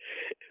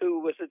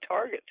was a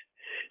target.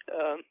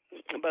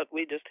 But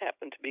we just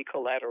happened to be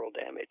collateral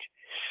damage.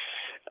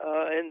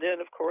 And then,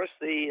 of course,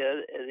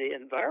 the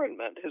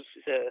environment is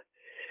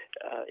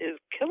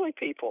killing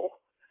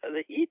people.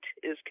 The heat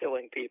is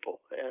killing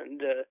people.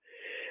 And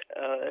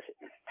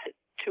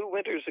 2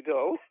 winters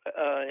ago,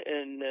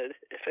 in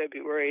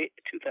February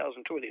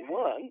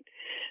 2021,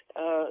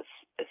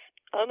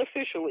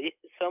 unofficially,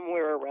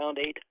 somewhere around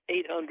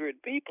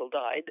 800 people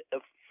died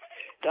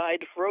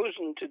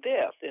frozen to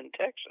death in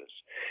Texas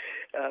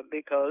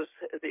because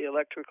the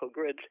electrical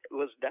grid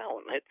was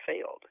down. It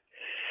failed.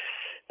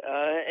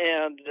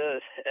 And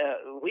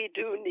we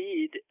do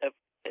need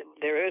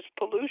there is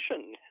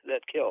pollution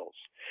that kills.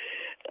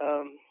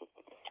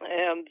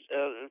 And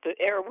the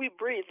air we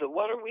breathe, the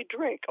water we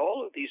drink,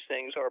 all of these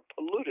things are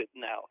polluted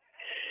now.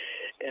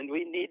 And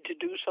we need to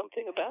do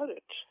something about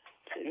it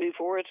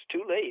before it's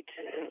too late.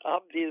 And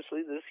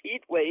obviously, this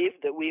heat wave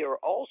that we are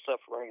all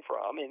suffering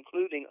from,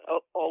 including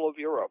all of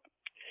Europe,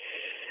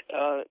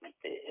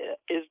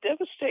 is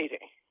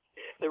devastating.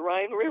 The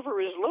Rhine River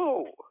is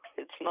low.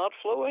 It's not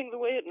flowing the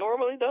way it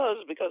normally does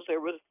because there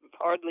was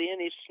hardly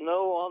any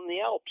snow on the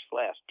Alps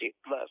last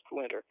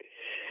winter.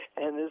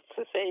 And it's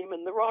the same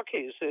in the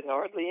Rockies. There's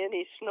hardly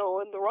any snow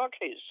in the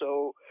Rockies.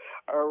 So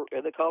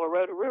the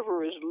Colorado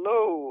River is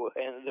low,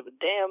 and the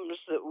dams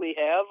that we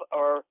have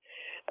are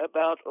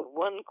about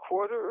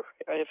 1/4,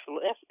 if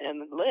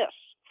less,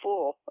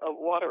 full of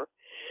water.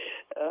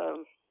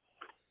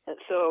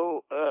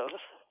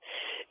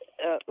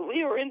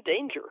 We are in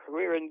danger.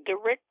 We're in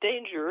direct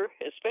danger,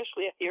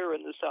 especially here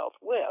in the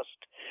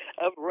Southwest,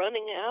 of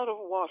running out of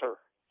water.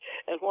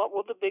 And what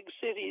will the big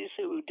cities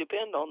who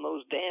depend on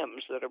those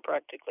dams that are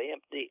practically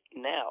empty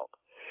now,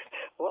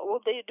 what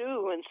will they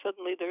do when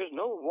suddenly there's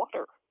no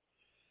water?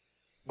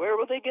 Where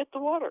will they get the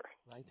water?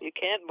 Right. You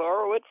can't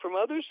borrow it from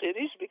other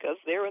cities because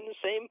they're in the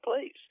same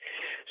place.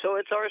 So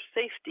it's our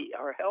safety,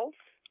 our health,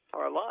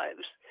 our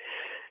lives,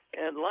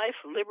 and life,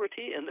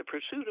 liberty, and the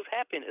pursuit of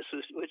happiness,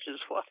 which is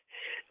what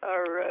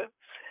our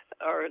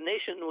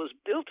nation was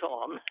built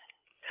on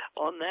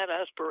that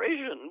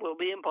aspiration, will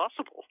be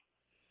impossible.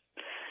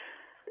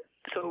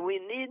 So we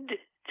need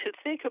to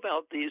think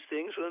about these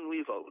things when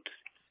we vote.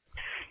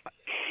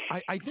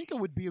 I think it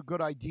would be a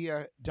good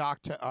idea,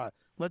 Doc, to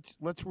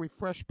let's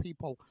refresh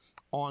people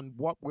on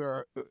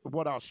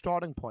what our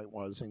starting point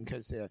was, and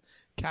because they're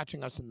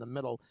catching us in the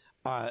middle,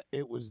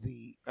 it was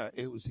the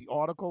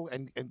article,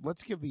 and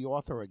let's give the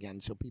author again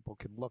so people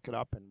can look it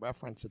up and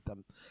reference it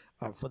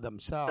for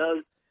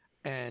themselves.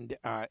 And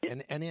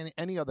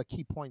any other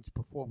key points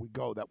before we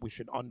go that we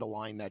should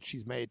underline that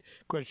she's made,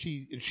 because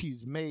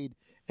she's made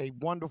a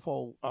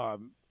wonderful a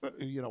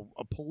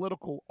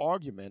political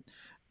argument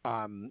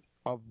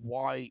of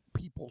why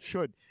people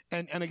should,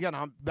 and again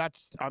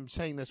I'm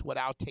saying this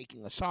without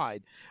taking a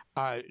side.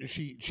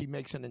 She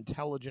makes an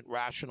intelligent,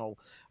 rational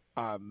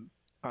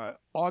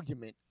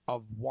argument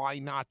of why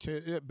not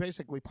to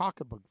basically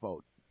pocketbook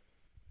vote.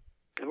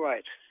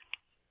 Right.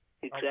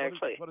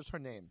 Exactly. What is her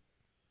name?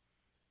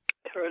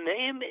 Her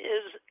name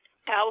is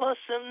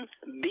Allison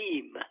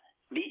Beam,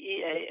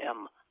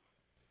 Beam.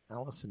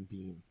 Allison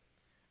Beam.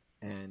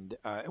 And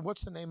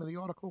what's the name of the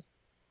article?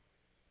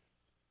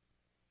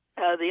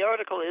 The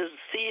article is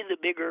 "See the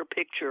Bigger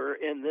Picture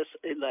in This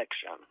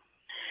Election."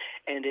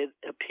 And it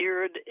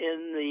appeared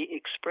in the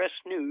Express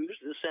News,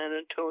 the San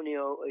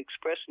Antonio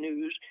Express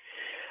News,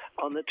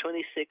 on the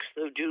 26th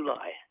of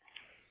July.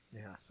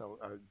 Yeah, so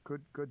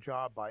good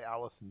job by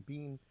Allison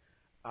Beam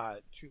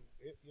to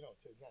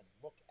again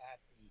look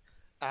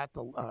at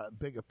the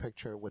bigger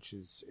picture, which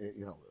is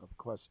of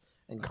course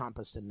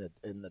encompassed in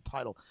the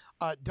title.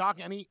 Doc,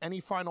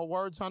 any final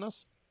words on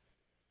us?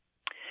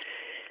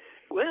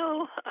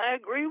 Well, I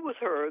agree with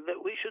her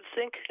that we should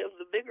think of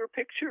the bigger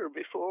picture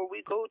before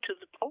we go to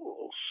the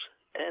polls,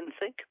 and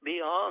think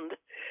beyond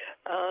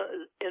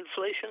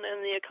inflation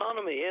and the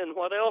economy and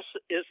what else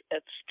is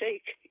at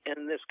stake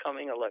in this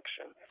coming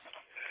election.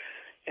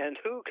 And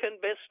who can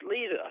best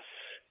lead us?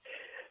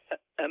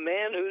 A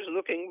man who's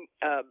looking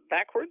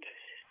backward,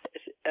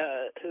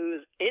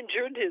 who's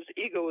injured. His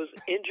ego is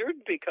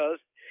injured because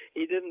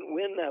he didn't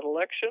win that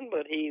election,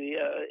 but he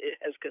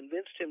has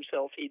convinced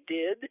himself he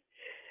did.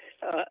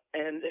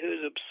 And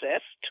who's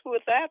obsessed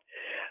with that,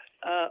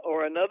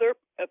 or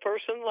a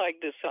person like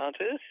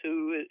DeSantis,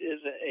 who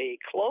is a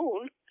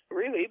clone,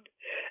 really,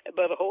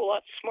 but a whole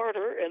lot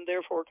smarter and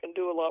therefore can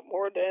do a lot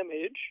more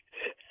damage,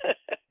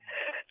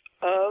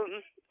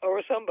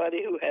 or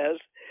somebody who has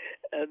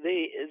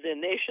the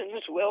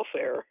nation's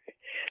welfare,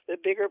 the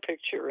bigger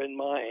picture in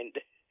mind,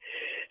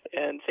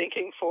 and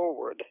thinking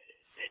forward,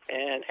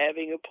 and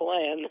having a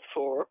plan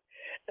for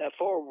a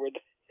forward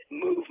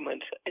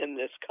movement in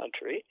this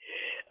country.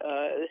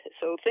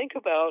 So think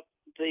about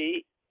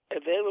the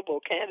available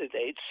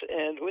candidates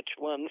and which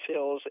one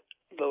fills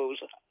those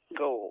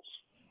goals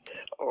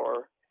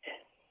or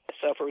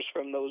suffers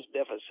from those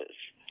deficits.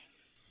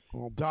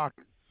 Well,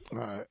 Doc,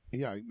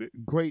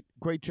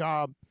 great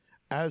job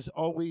as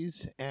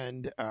always,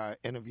 and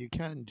if you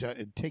can,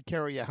 take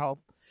care of your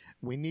health.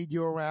 We need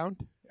you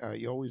around.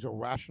 You're always a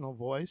rational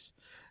voice,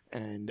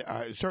 and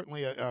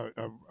certainly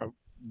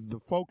the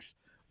folks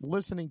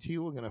listening to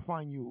you are going to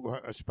find you,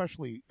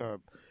 especially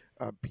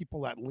people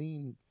that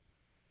lean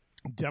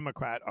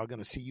Democrat, are going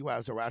to see you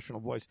as a rational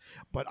voice.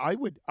 But I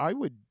would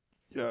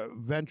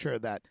venture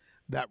that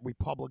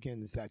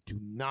Republicans that do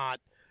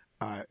not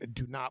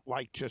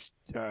like just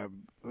the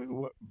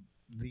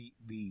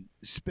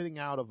spitting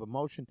out of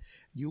emotion,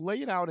 you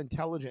lay it out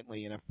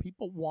intelligently, and if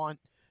people want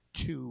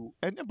to,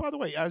 and by the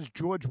way, as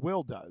George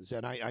Will does,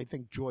 and I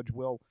think George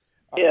Will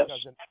Yes.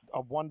 does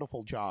a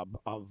wonderful job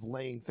of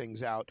laying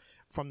things out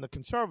from the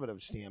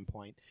conservative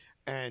standpoint.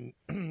 And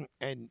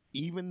and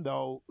even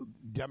though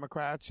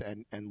Democrats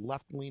and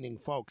left-leaning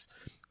folks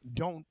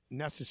don't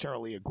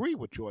necessarily agree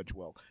with George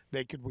Will,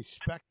 they could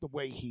respect the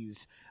way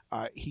he's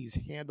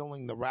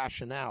handling the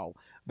rationale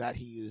that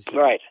he is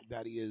Right.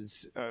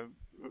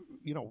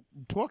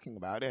 talking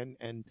about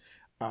and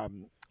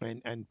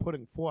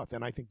putting forth.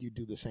 And I think you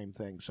do the same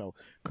thing. So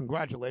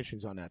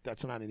congratulations on that.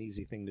 That's not an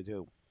easy thing to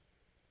do.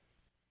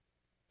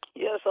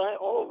 Yes, I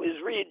always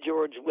read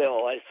George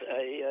Will. I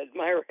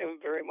admire him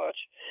very much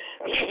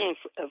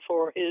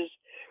for his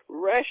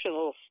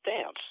rational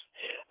stance,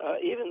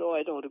 even though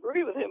I don't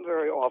agree with him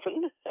very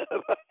often.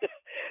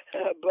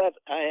 But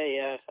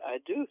I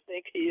do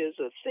think he is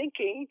a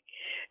thinking,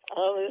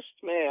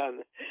 honest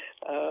man,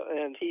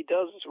 and he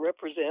does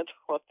represent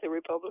what the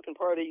Republican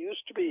Party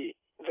used to be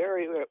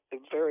very,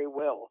 very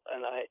well.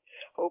 And I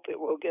hope it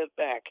will get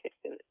back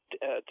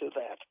to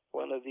that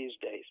one of these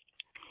days.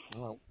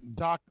 Well,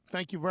 Doc,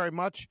 thank you very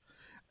much.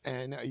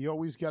 And you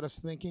always get us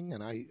thinking,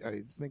 and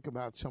I think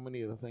about so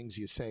many of the things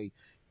you say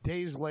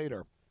days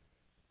later,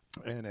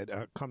 and it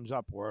comes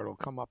up, or it'll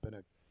come up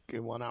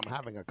when I'm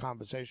having a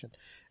conversation,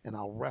 and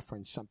I'll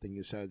reference something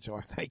you said. So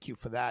I thank you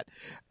for that.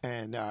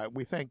 And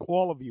we thank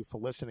all of you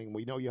for listening.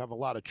 We know you have a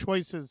lot of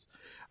choices.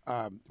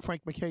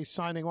 Frank MacKay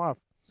signing off.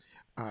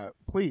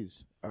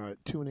 Please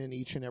tune in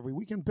each and every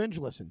week and binge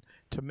listen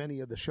to many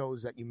of the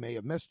shows that you may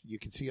have missed. You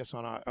can see us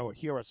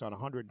hear us on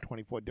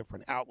 124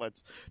 different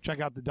outlets. Check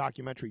out the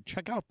documentary.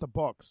 Check out the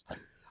books.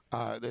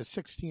 There's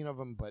 16 of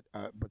them, but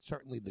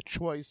certainly The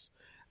Choice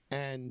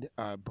and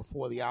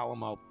Before the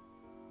Alamo.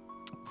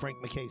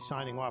 Frank MacKay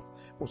signing off.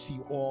 We'll see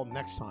you all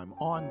next time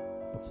on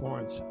the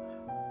Florence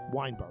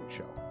Weinberg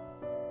Show.